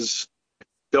was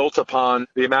built upon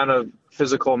the amount of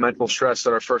physical and mental stress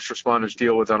that our first responders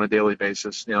deal with on a daily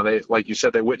basis. You know, they, like you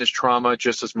said, they witness trauma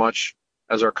just as much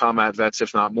as our combat vets,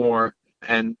 if not more,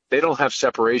 and they don't have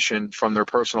separation from their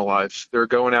personal lives. They're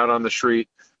going out on the street.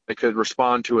 They could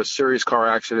respond to a serious car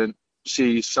accident,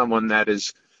 see someone that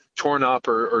is torn up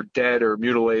or dead or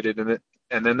mutilated,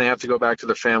 and then they have to go back to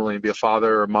their family and be a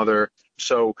father or a mother.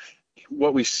 So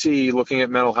what we see looking at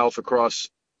mental health across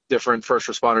different first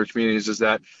responder communities is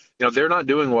that, you know, they're not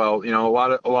doing well. You know,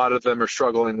 a lot of them are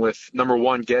struggling with, number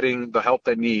one, getting the help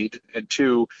they need, and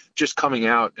two, just coming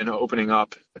out and opening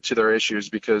up to their issues,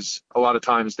 because a lot of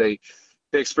times they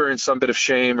experience some bit of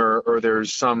shame or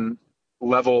there's some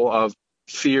level of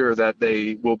fear that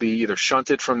they will be either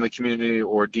shunted from the community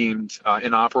or deemed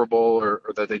inoperable or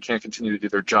that they can't continue to do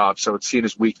their job. So it's seen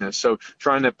as weakness. So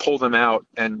trying to pull them out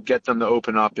and get them to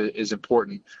open up is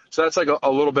important. So that's like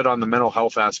a little bit on the mental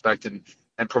health aspect, and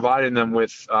providing them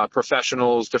with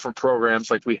professionals, different programs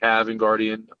like we have in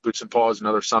Guardian, Boots and Paws, and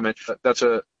other Summit. That's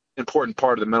a important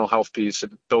part of the mental health piece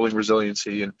and building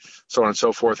resiliency and so on and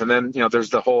so forth. And then, you know, there's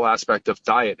the whole aspect of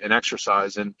diet and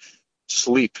exercise and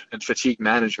sleep and fatigue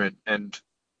management, and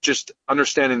just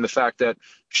understanding the fact that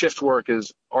shift work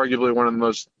is arguably one of the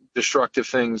most destructive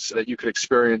things that you could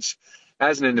experience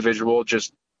as an individual,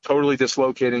 just totally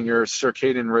dislocating your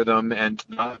circadian rhythm and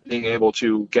not being able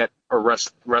to get a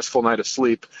restful night of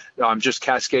sleep, just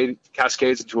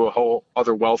cascades into a whole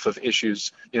other wealth of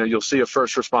issues. You know, you'll see a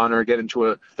first responder get into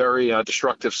a very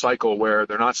destructive cycle where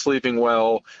they're not sleeping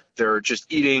well, they're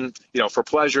just eating, you know, for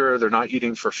pleasure, they're not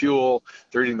eating for fuel,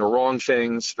 they're eating the wrong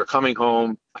things, they're coming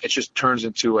home. It just turns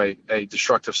into a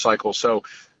destructive cycle. So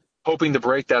hoping to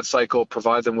break that cycle,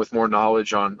 provide them with more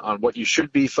knowledge on what you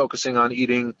should be focusing on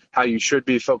eating, how you should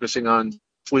be focusing on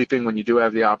sleeping when you do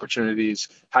have the opportunities,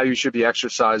 how you should be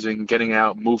exercising, getting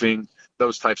out, moving,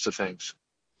 those types of things.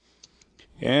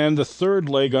 And the third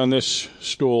leg on this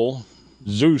stool,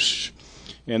 Zeus.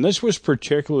 And this was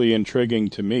particularly intriguing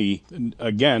to me.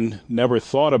 Again, never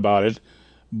thought about it,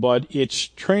 but it's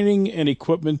training and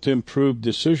equipment to improve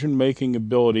decision-making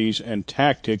abilities and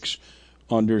tactics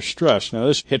under stress. Now,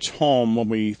 this hits home when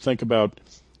we think about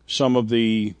some of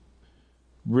the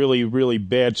really, really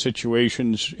bad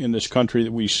situations in this country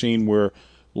that we've seen where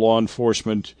law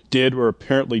enforcement did or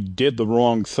apparently did the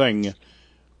wrong thing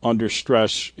under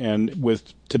stress, and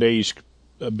with today's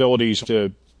abilities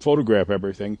to photograph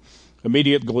everything,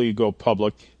 immediately go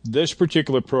public. This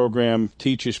particular program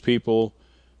teaches people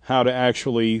how to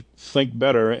actually think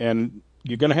better, and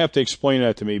you're going to have to explain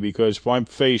that to me, because if I'm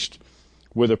faced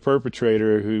with a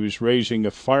perpetrator who's raising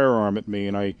a firearm at me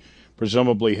and I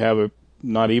presumably have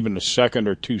not even a second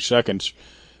or 2 seconds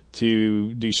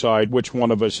to decide which one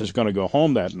of us is going to go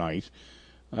home that night,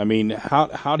 I mean,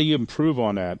 how do you improve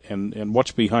on that, and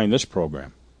what's behind this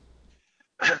program?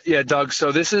 Yeah, Doug,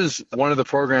 so this is one of the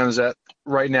programs that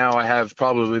right now I have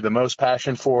probably the most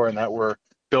passion for, and that we're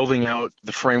building out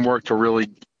the framework to really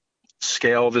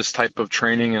scale this type of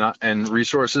training and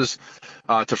resources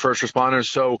to first responders.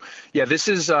 So, yeah, this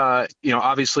is,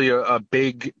 obviously a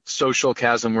big social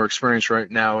chasm we're experiencing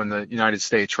right now in the United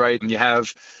States, right? And you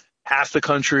have half the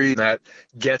country that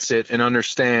gets it and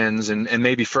understands and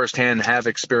maybe firsthand have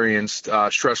experienced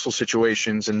stressful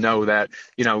situations and know that,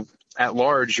 you know, at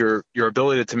large, your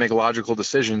ability to make logical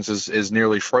decisions is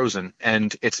nearly frozen,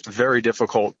 and it's very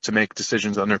difficult to make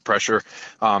decisions under pressure.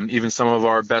 Even some of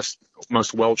our best,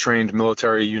 most well-trained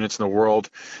military units in the world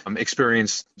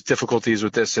experience difficulties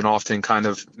with this and often kind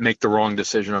of make the wrong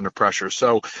decision under pressure.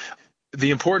 So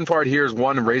the important part here is,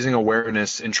 one, raising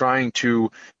awareness and trying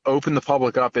to open the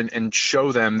public up and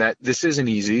show them that this isn't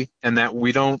easy and that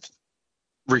we don't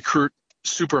recruit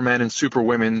supermen and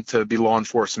superwomen to be law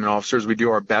enforcement officers. We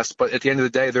do our best, but at the end of the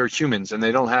day, they're humans and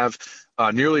they don't have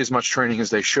nearly as much training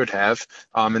as they should have.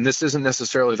 And this isn't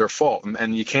necessarily their fault.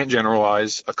 And you can't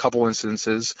generalize a couple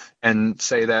instances and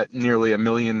say that nearly 1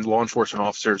 million law enforcement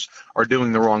officers are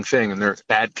doing the wrong thing and they're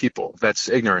bad people. That's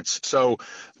ignorance. So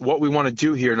what we want to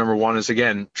do here, number one, is,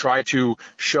 again, try to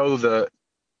show the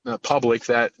public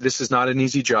that this is not an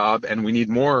easy job, and we need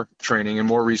more training and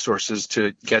more resources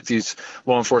to get these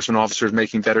law enforcement officers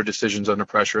making better decisions under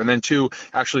pressure. And then two,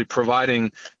 actually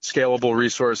providing scalable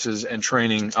resources and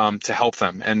training to help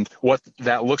them. And what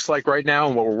that looks like right now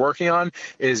and what we're working on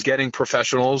is getting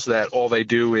professionals that all they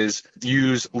do is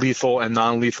use lethal and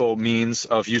non-lethal means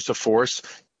of use of force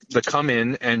to come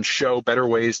in and show better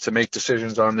ways to make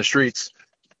decisions on the streets.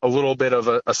 A little bit of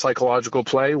a psychological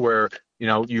play where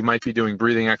you might be doing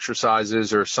breathing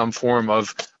exercises or some form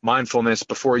of mindfulness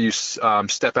before you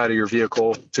step out of your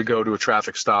vehicle to go to a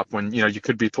traffic stop when, you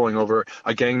could be pulling over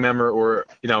a gang member or,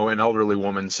 an elderly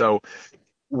woman. So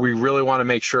we really want to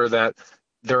make sure that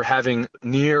they're having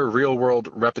near real world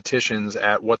repetitions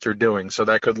at what they're doing. So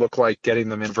that could look like getting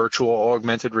them in virtual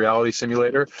augmented reality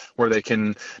simulator where they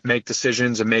can make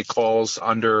decisions and make calls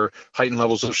under heightened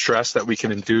levels of stress that we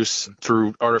can induce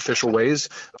through artificial ways.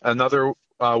 Another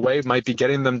way might be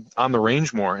getting them on the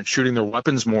range more and shooting their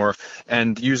weapons more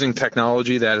and using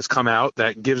technology that has come out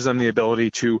that gives them the ability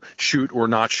to shoot or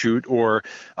not shoot or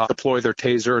deploy their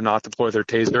taser or not deploy their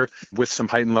taser with some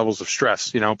heightened levels of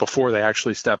stress, before they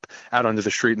actually step out onto the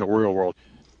street in the real world.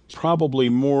 Probably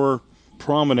more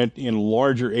prominent in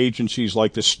larger agencies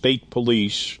like the state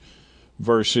police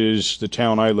versus the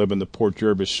town I live in, the Port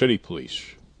Jervis City Police.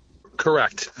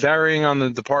 Correct. Varying on the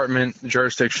department,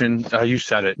 jurisdiction, you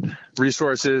said it.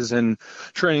 Resources and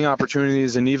training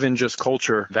opportunities and even just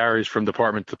culture varies from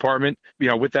department to department.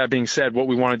 With that being said, what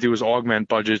we want to do is augment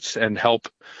budgets and help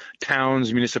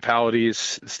towns,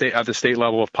 municipalities, at the state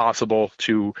level if possible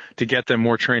to get them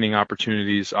more training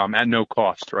opportunities at no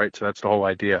cost, right? So that's the whole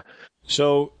idea.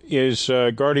 So is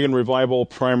Guardian Revival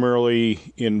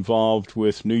primarily involved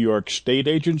with New York State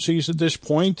agencies at this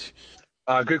point?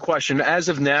 Good question. As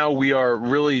of now, we are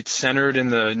really centered in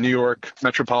the New York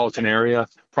metropolitan area,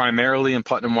 primarily in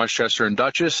Putnam, Westchester, and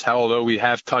Dutchess, although we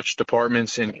have touched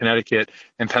departments in Connecticut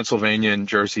and Pennsylvania and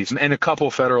Jersey, and a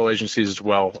couple federal agencies as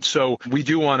well. So we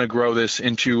do want to grow this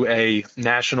into a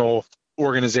national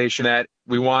organization that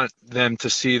we want them to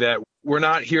see that we're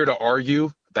not here to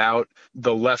argue about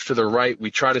the left or the right. We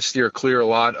try to steer clear a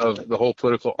lot of the whole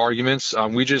political arguments.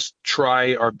 We just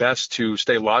try our best to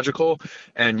stay logical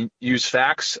and use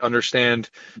facts, understand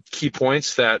key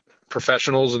points that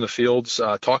professionals in the fields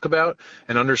talk about,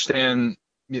 and understand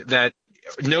that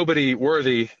nobody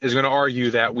worthy is going to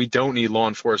argue that we don't need law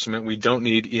enforcement, we don't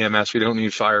need EMS, we don't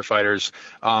need firefighters.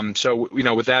 So,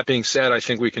 with that being said, I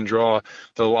think we can draw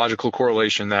the logical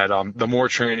correlation that the more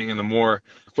training and the more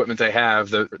equipment they have,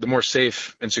 the more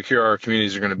safe and secure our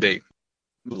communities are going to be.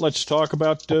 Let's talk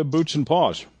about Boots and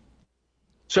Paws.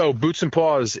 So Boots and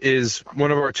Paws is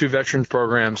one of our two veterans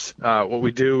programs. What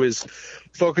we do is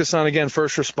focus on, again,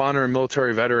 first responder and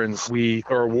military veterans. We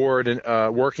are awarded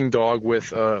a working dog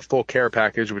with a full care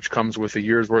package, which comes with a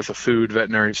year's worth of food,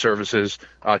 veterinary services,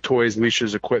 toys,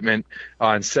 leashes, equipment,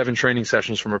 and 7 training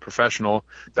sessions from a professional.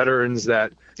 Veterans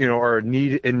that, are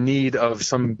in need of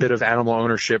some bit of animal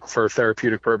ownership for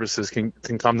therapeutic purposes can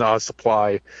come to us,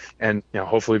 apply, and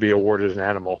hopefully be awarded an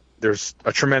animal. There's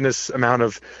a tremendous amount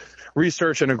of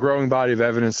research and a growing body of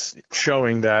evidence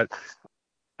showing that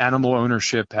animal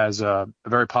ownership has a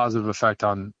very positive effect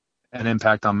on an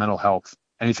impact on mental health.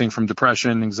 Anything from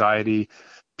depression, anxiety,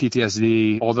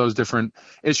 PTSD, all those different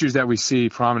issues that we see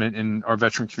prominent in our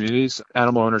veteran communities,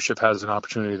 animal ownership has an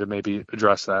opportunity to maybe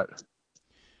address that.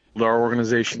 Our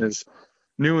organization is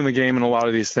new in the game in a lot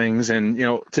of these things. And,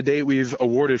 to date, we've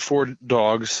awarded 4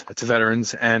 dogs to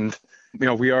veterans, and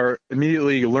we are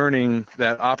immediately learning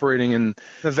that operating in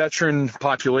the veteran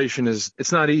population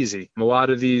it's not easy. A lot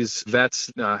of these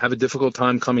vets have a difficult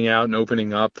time coming out and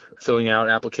opening up, filling out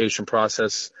application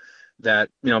process that,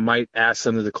 might ask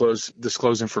them to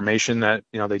disclose information that,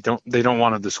 they don't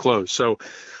want to disclose. So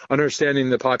understanding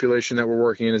the population that we're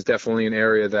working in is definitely an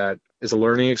area that is a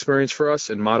learning experience for us,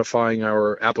 and modifying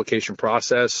our application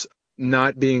process,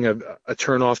 not being a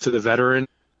turnoff to the veteran.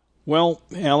 Well,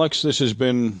 Alex, this has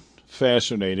been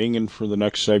fascinating, and for the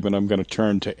next segment I'm going to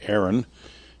turn to Aaron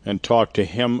and talk to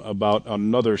him about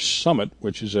another summit,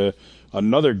 which is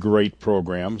another great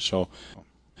program. So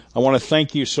I want to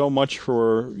thank you so much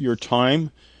for your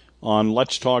time on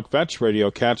Let's Talk Vets, Radio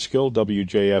Catskill,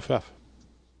 WJFF.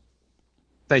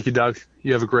 Thank you, Doug.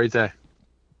 You have a great day.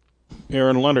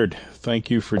 Aaron Leonard, thank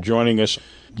you for joining us.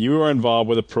 You are involved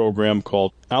with a program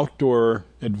called Outdoor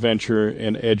Adventure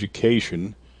and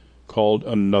Education called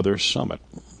Another Summit.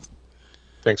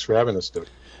 Thanks for having us, Doug.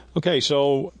 Okay,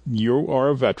 so you are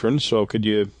a veteran, so could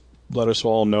you let us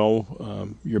all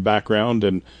know your background?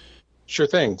 And Sure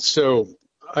thing. So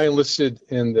I enlisted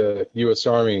in the U.S.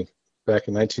 Army back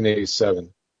in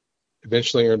 1987.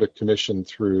 eventually earned a commission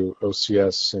through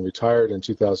OCS and retired in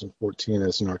 2014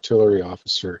 as an artillery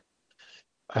officer,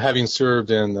 having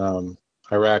served in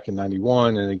Iraq in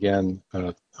 91 and again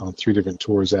on 3 different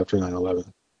tours after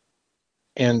 9/11.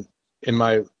 And in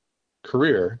my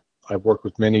career, I've worked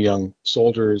with many young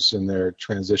soldiers in their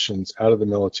transitions out of the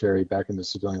military back into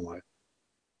civilian life.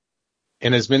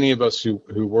 And as many of us who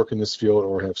work in this field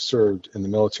or have served in the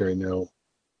military know,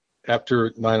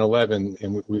 after 9/11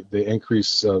 and the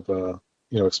increase of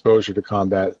exposure to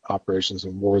combat operations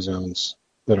and war zones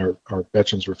that our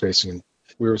veterans were facing,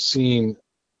 we were seeing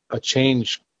a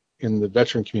change in the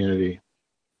veteran community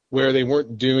where they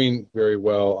weren't doing very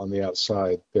well on the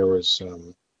outside. There was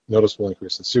noticeable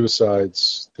increase in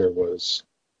suicides. There was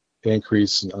an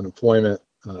increase in unemployment,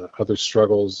 other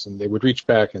struggles, and they would reach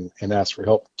back and ask for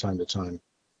help from time to time.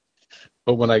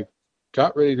 But when I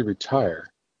got ready to retire,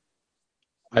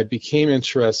 I became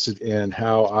interested in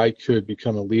how I could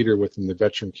become a leader within the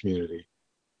veteran community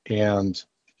and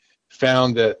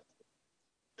found that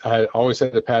I had always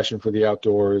had a passion for the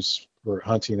outdoors, for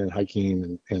hunting and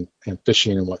hiking and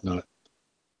fishing and whatnot.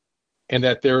 And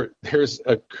that there's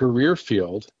a career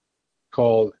field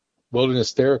called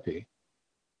wilderness therapy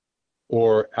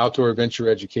or outdoor adventure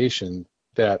education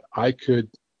that I could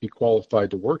be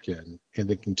qualified to work in and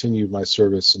then continue my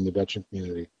service in the veteran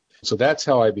community. So that's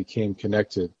how I became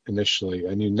connected initially.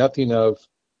 I knew nothing of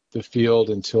the field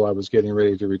until I was getting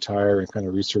ready to retire and kind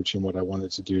of researching what I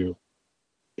wanted to do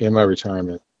in my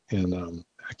retirement. And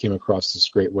I came across this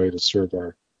great way to serve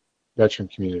our veteran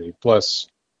community, plus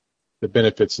the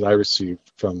benefits that I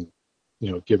received from,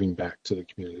 giving back to the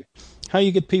community. How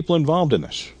you get people involved in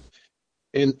this?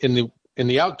 In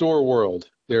the outdoor world,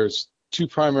 there's 2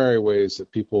 primary ways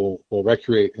that people will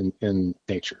recreate in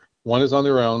nature. One is on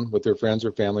their own with their friends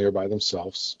or family or by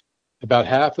themselves. About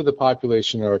half of the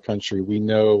population in our country we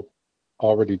know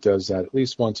already does that at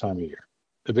least one time a year.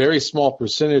 A very small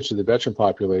percentage of the veteran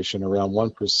population, around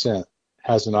 1%,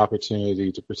 has an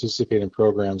opportunity to participate in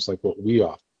programs like what we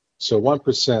offer. So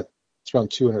 1%, it's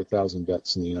around 200,000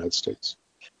 vets in the United States.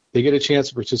 They get a chance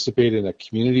to participate in a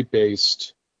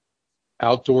community-based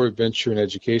outdoor adventure and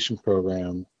education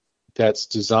program that's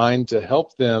designed to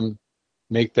help them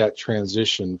make that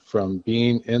transition from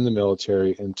being in the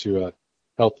military into a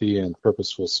healthy and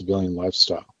purposeful civilian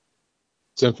lifestyle.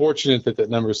 It's unfortunate that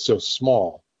number is so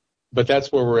small, but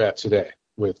that's where we're at today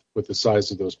with the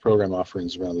size of those program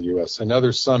offerings around the U.S.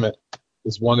 Another summit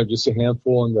is one of just a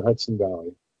handful in the Hudson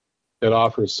Valley that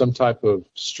offers some type of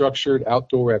structured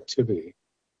outdoor activity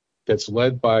that's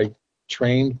led by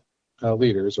trained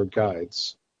leaders or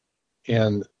guides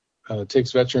and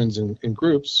takes veterans in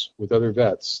groups with other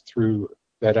vets through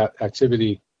that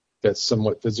activity that's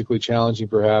somewhat physically challenging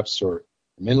perhaps or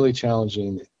mentally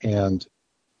challenging and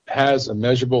has a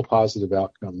measurable positive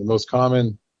outcome. The most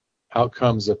common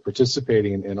outcomes of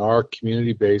participating in our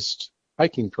community-based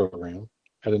hiking program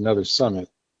at another summit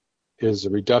is a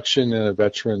reduction in a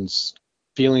veteran's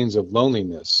feelings of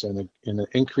loneliness and an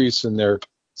increase in their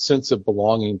sense of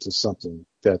belonging to something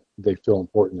that they feel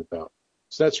important about.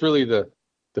 So that's really the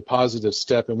positive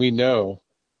step. And we know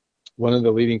one of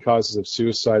the leading causes of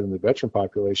suicide in the veteran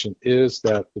population is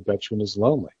that the veteran is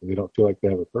lonely and they don't feel like they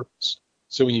have a purpose.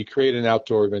 So when you create an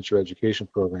outdoor adventure education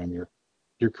program,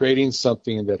 you're creating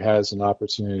something that has an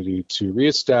opportunity to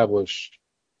reestablish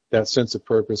that sense of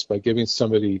purpose by giving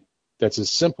somebody that's as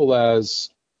simple as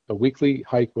a weekly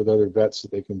hike with other vets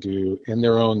that they can do in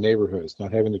their own neighborhoods,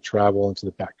 not having to travel into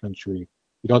the backcountry.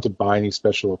 You don't have to buy any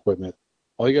special equipment.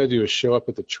 All you got to do is show up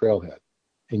at the trailhead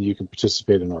and you can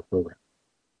participate in our program.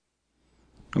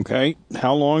 Okay.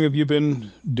 How long have you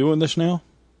been doing this now?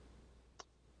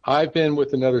 I've been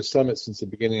with Another Summit since the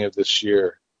beginning of this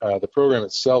year. The program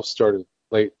itself started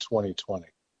late 2020.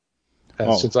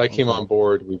 And since I came on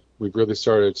board, we've really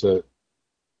started to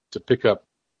pick up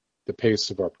the pace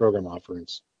of our program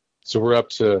offerings. So we're up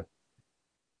to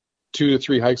 2 to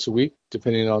 3 hikes a week,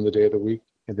 depending on the day of the week.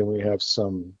 And then we have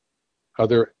some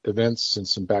other events and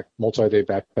some multi-day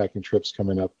backpacking trips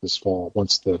coming up this fall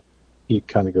once the heat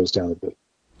kind of goes down a bit.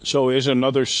 So is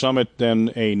Another Summit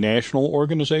then a national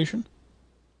organization?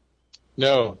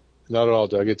 No, not at all,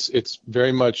 Doug. It's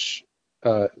very much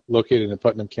located in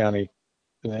Putnam County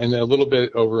and a little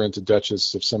bit over into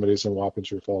Dutchess if somebody's in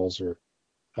Wappinger Falls or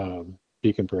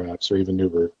Beacon perhaps, or even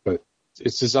Newburgh. But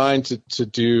it's designed to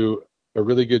do a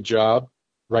really good job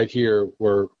right here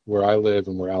where I live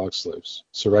and where Alex lives.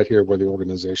 So right here where the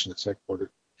organization is headquartered.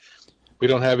 We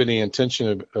don't have any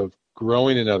intention of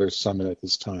growing Another Summit at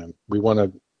this time. We want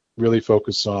to really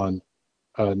focus on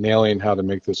nailing how to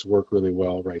make this work really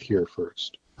well right here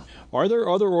first. Are there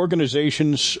other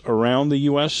organizations around the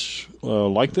U.S.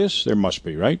 Like this? There must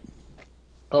be, right?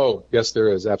 Oh, yes, there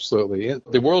is, absolutely.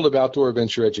 The world of outdoor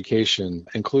adventure education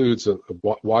includes a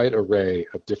wide array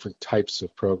of different types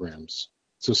of programs.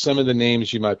 So some of the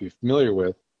names you might be familiar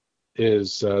with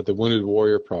is the Wounded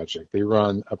Warrior Project. They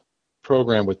run a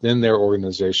program within their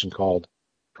organization called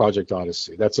Project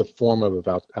Odyssey. That's a form of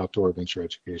outdoor adventure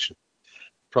education.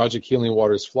 Project Healing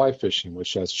Waters Fly Fishing,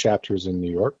 which has chapters in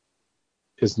New York,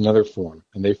 is another form,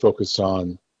 and they focus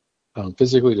on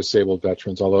physically disabled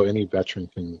veterans, although any veteran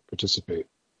can participate,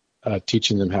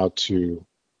 teaching them how to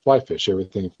fly fish,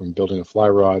 everything from building a fly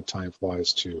rod, tying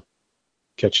flies, to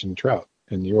catching trout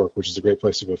in New York, which is a great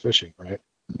place to go fishing, right?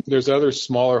 There's other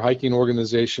smaller hiking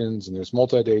organizations, and there's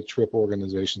multi-day trip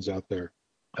organizations out there.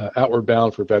 Outward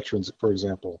Bound for Veterans, for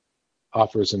example,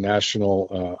 offers a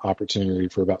national opportunity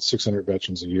for about 600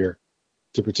 veterans a year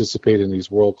to participate in these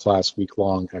world-class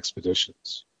week-long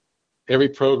expeditions. Every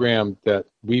program that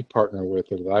we partner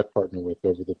with, or that I've partnered with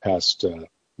over the past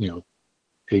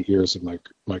 8 years of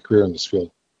my career in this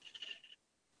field,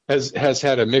 has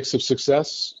had a mix of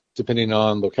success depending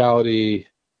on locality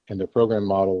and their program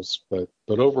models, but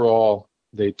overall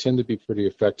they tend to be pretty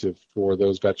effective for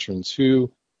those veterans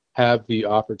who have the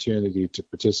opportunity to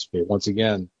participate. Once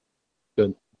again,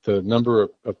 the number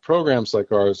of programs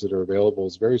like ours that are available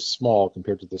is very small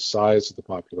compared to the size of the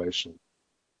population,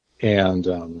 and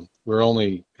we're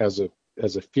only, as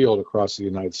a field across the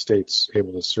United States,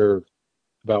 able to serve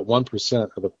about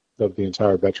 1% of the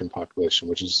entire veteran population,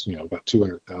 which is about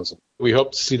 200,000. We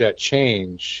hope to see that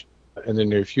change in the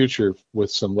near future with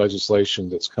some legislation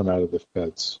that's come out of the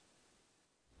feds.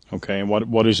 Okay, and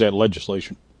what is that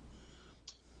legislation?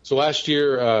 So last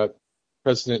year,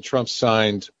 President Trump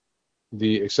signed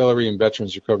the Accelerating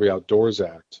Veterans Recovery Outdoors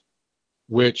Act,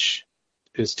 which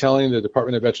is telling the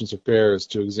Department of Veterans Affairs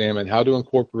to examine how to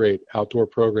incorporate outdoor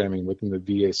programming within the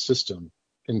VA system.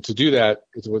 And to do that,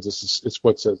 it's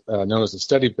what's known as a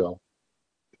study bill.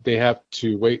 They have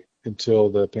to wait until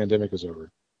the pandemic is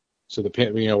over. So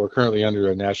we're currently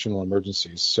under a national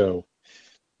emergency. So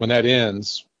when that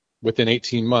ends, within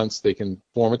 18 months, they can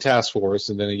form a task force,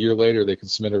 and then a year later they can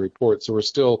submit a report. So we're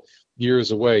still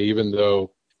years away, even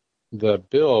though the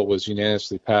bill was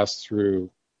unanimously passed through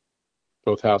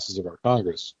both houses of our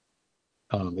Congress.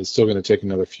 It's still going to take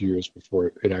another few years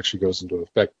before it actually goes into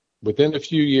effect. Within a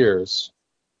few years,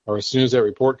 or as soon as that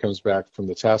report comes back from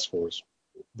the task force,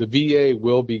 the VA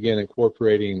will begin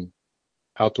incorporating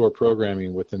outdoor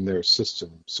programming within their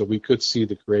system. So we could see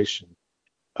the creation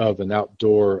of an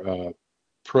outdoor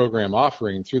program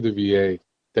offering through the VA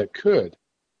that could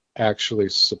actually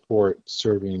support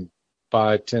serving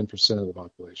 5-10% of the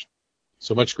population.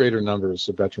 So much greater numbers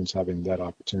of veterans having that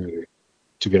opportunity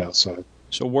to get outside.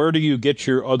 So where do you get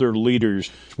your other leaders?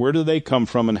 Where do they come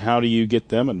from, and how do you get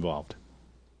them involved?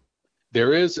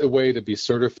 There is a way to be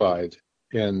certified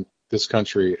in this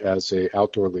country as an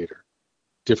outdoor leader.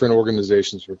 Different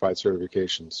organizations provide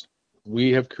certifications.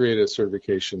 We have created a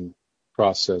certification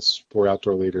process for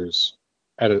outdoor leaders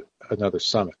at another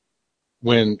summit.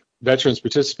 When veterans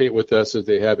participate with us, if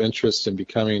they have interest in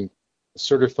becoming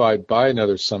certified by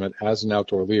another summit as an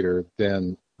outdoor leader,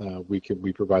 then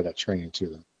we provide that training to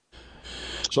them.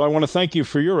 So I want to thank you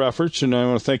for your efforts, and I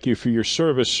want to thank you for your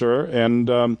service, sir,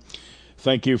 and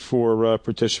thank you for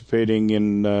participating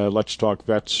in Let's Talk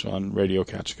Vets on Radio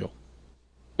Catskill.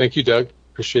 Thank you, Doug.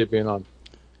 Appreciate being on.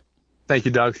 Thank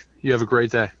you, Doug. You have a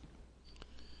great day.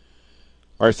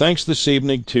 Our thanks this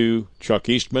evening to Chuck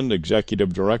Eastman,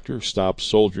 Executive Director, Stop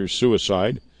Soldiers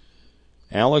Suicide,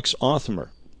 Alex Othmer,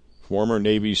 former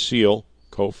Navy SEAL,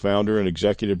 co-founder and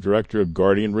Executive Director of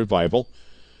Guardian Revival,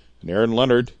 and Aaron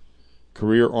Leonard,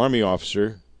 Career Army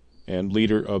Officer and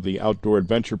leader of the Outdoor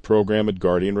Adventure Program at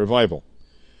Guardian Revival.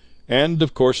 And,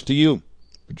 of course, to you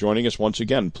for joining us once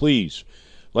again. Please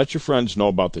let your friends know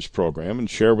about this program and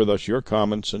share with us your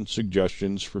comments and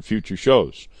suggestions for future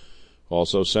shows.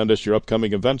 Also, send us your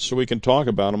upcoming events so we can talk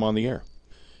about them on the air.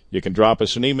 You can drop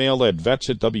us an email at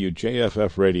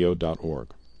vets@wjffradio.org.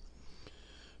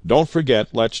 Don't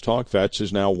forget, Let's Talk Vets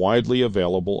is now widely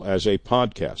available as a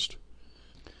podcast.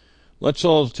 Let's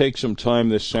all take some time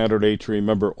this Saturday to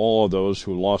remember all of those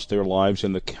who lost their lives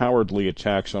in the cowardly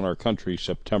attacks on our country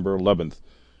September 11th,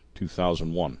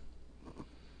 2001.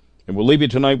 And we'll leave you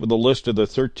tonight with a list of the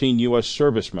 13 U.S.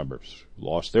 service members who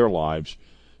lost their lives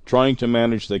trying to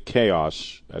manage the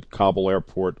chaos at Kabul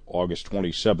Airport August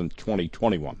 27,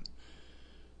 2021.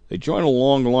 They join a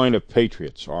long line of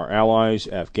patriots, our allies,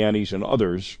 Afghanis, and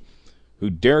others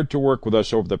who dared to work with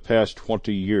us over the past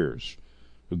 20 years,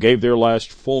 who gave their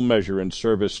last full measure in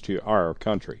service to our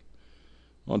country.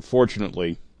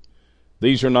 Unfortunately,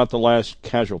 These are not the last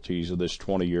casualties of this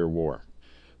 20-year war.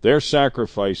 Their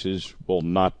sacrifices will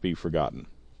not be forgotten.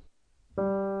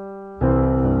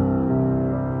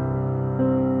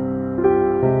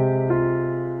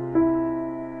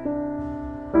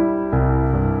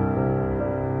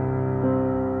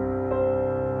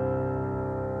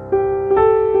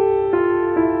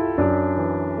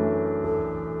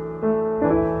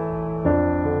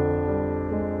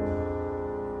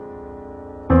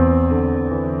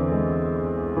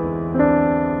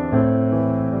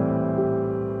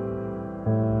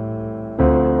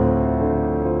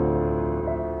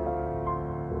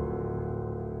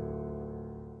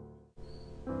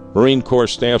 Marine Corps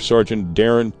Staff Sergeant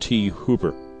Darren T.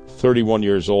 Hooper, 31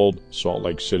 years old, Salt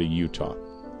Lake City, Utah.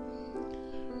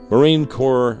 Marine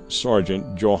Corps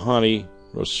Sergeant Johanny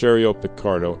Rosario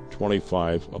Picardo,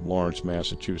 25, of Lawrence,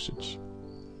 Massachusetts.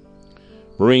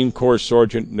 Marine Corps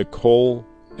Sergeant Nicole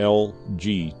L.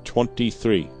 G.,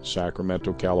 23,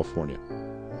 Sacramento, California.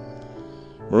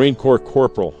 Marine Corps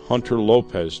Corporal Hunter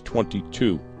Lopez,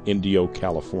 22, Indio,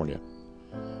 California.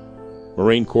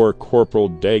 Marine Corps Corporal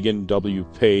Dagan W.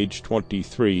 Page,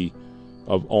 23,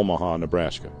 of Omaha,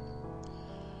 Nebraska.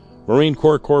 Marine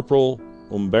Corps Corporal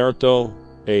Humberto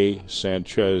A.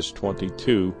 Sanchez,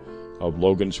 22, of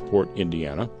Logansport,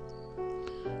 Indiana.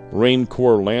 Marine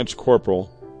Corps Lance Corporal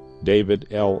David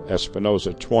L.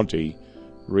 Espinoza, 20,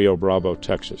 Rio Bravo,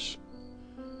 Texas.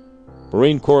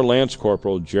 Marine Corps Lance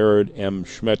Corporal Jared M.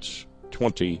 Schmitz,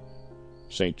 20,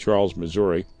 St. Charles,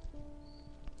 Missouri.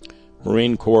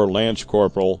 Marine Corps Lance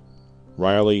Corporal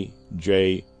Riley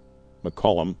J.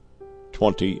 McCollum,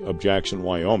 20, of Jackson,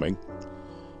 Wyoming.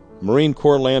 Marine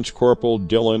Corps Lance Corporal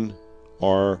Dylan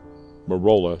R.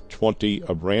 Marola, 20,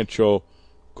 of Rancho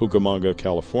Cucamonga,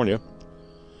 California.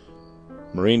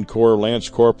 Marine Corps Lance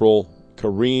Corporal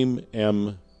Kareem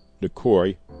M.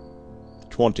 Decoy,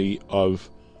 20, of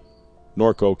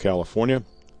Norco, California.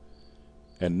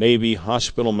 And Navy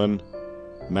Hospitalman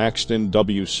Maxton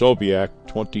W. Sobiak,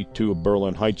 22, of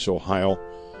Berlin Heights, Ohio.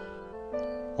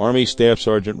 Army Staff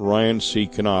Sergeant Ryan C.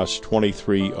 Knaus,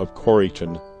 23, of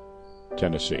Corryton,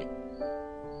 Tennessee.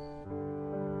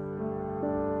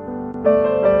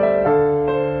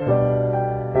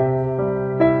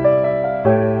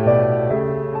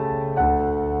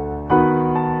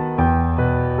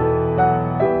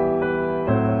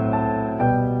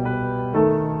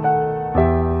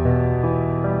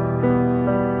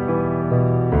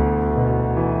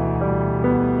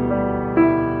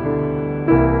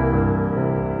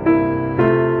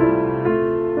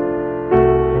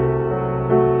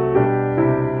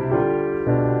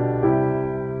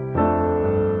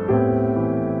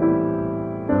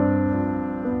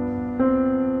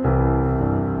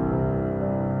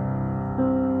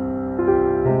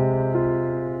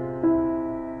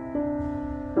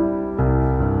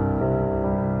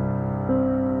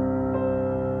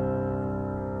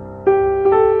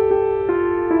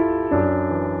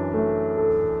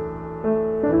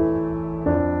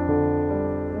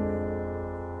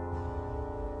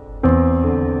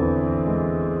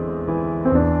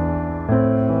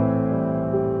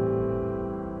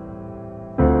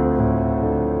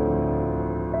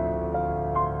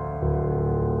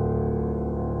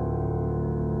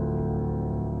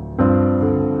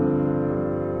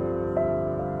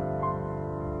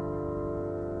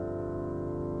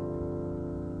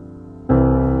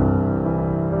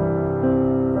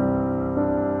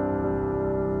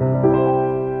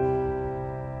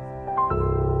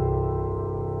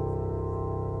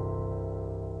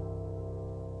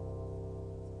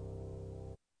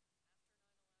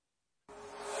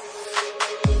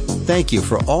 Thank you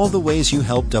for all the ways you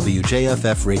help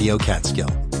WJFF Radio Catskill.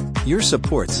 Your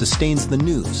support sustains the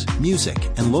news, music,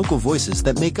 and local voices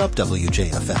that make up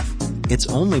WJFF. It's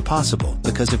only possible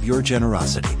because of your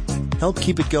generosity. Help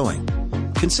keep it going.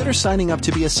 Consider signing up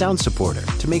to be a sound supporter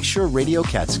to make sure Radio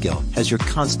Catskill has your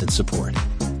constant support.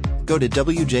 Go to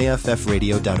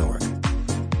WJFFradio.org.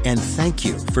 And thank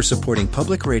you for supporting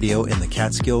public radio in the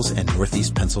Catskills and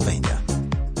Northeast Pennsylvania.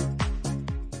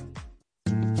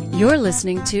 You're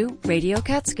listening to Radio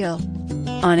Catskill.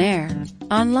 On air,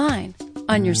 online,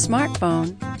 on your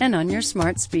smartphone, and on your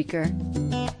smart speaker.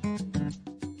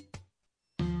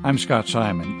 I'm Scott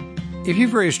Simon. If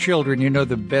you've raised children, you know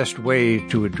the best way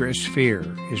to address fear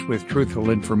is with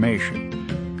truthful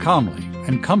information, calmly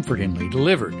and comfortingly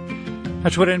delivered.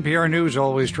 That's what NPR News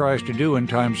always tries to do in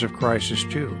times of crisis,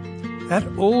 too. That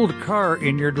old car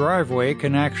in your driveway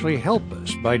can actually help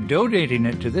us. By donating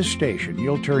it to this station,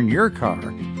 you'll turn your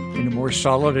car into more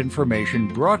solid information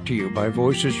brought to you by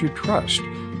voices you trust.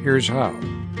 Here's how.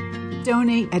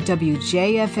 Donate at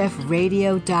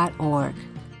WJFFradio.org.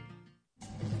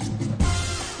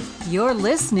 You're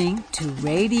listening to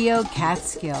Radio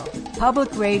Catskill,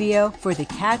 public radio for the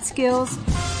Catskills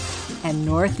and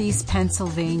Northeast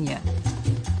Pennsylvania.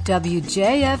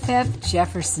 WJFF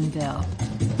Jeffersonville.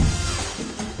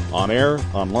 On air,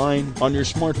 online, on your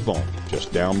smartphone.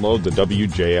 Just download the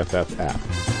WJFF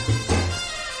app.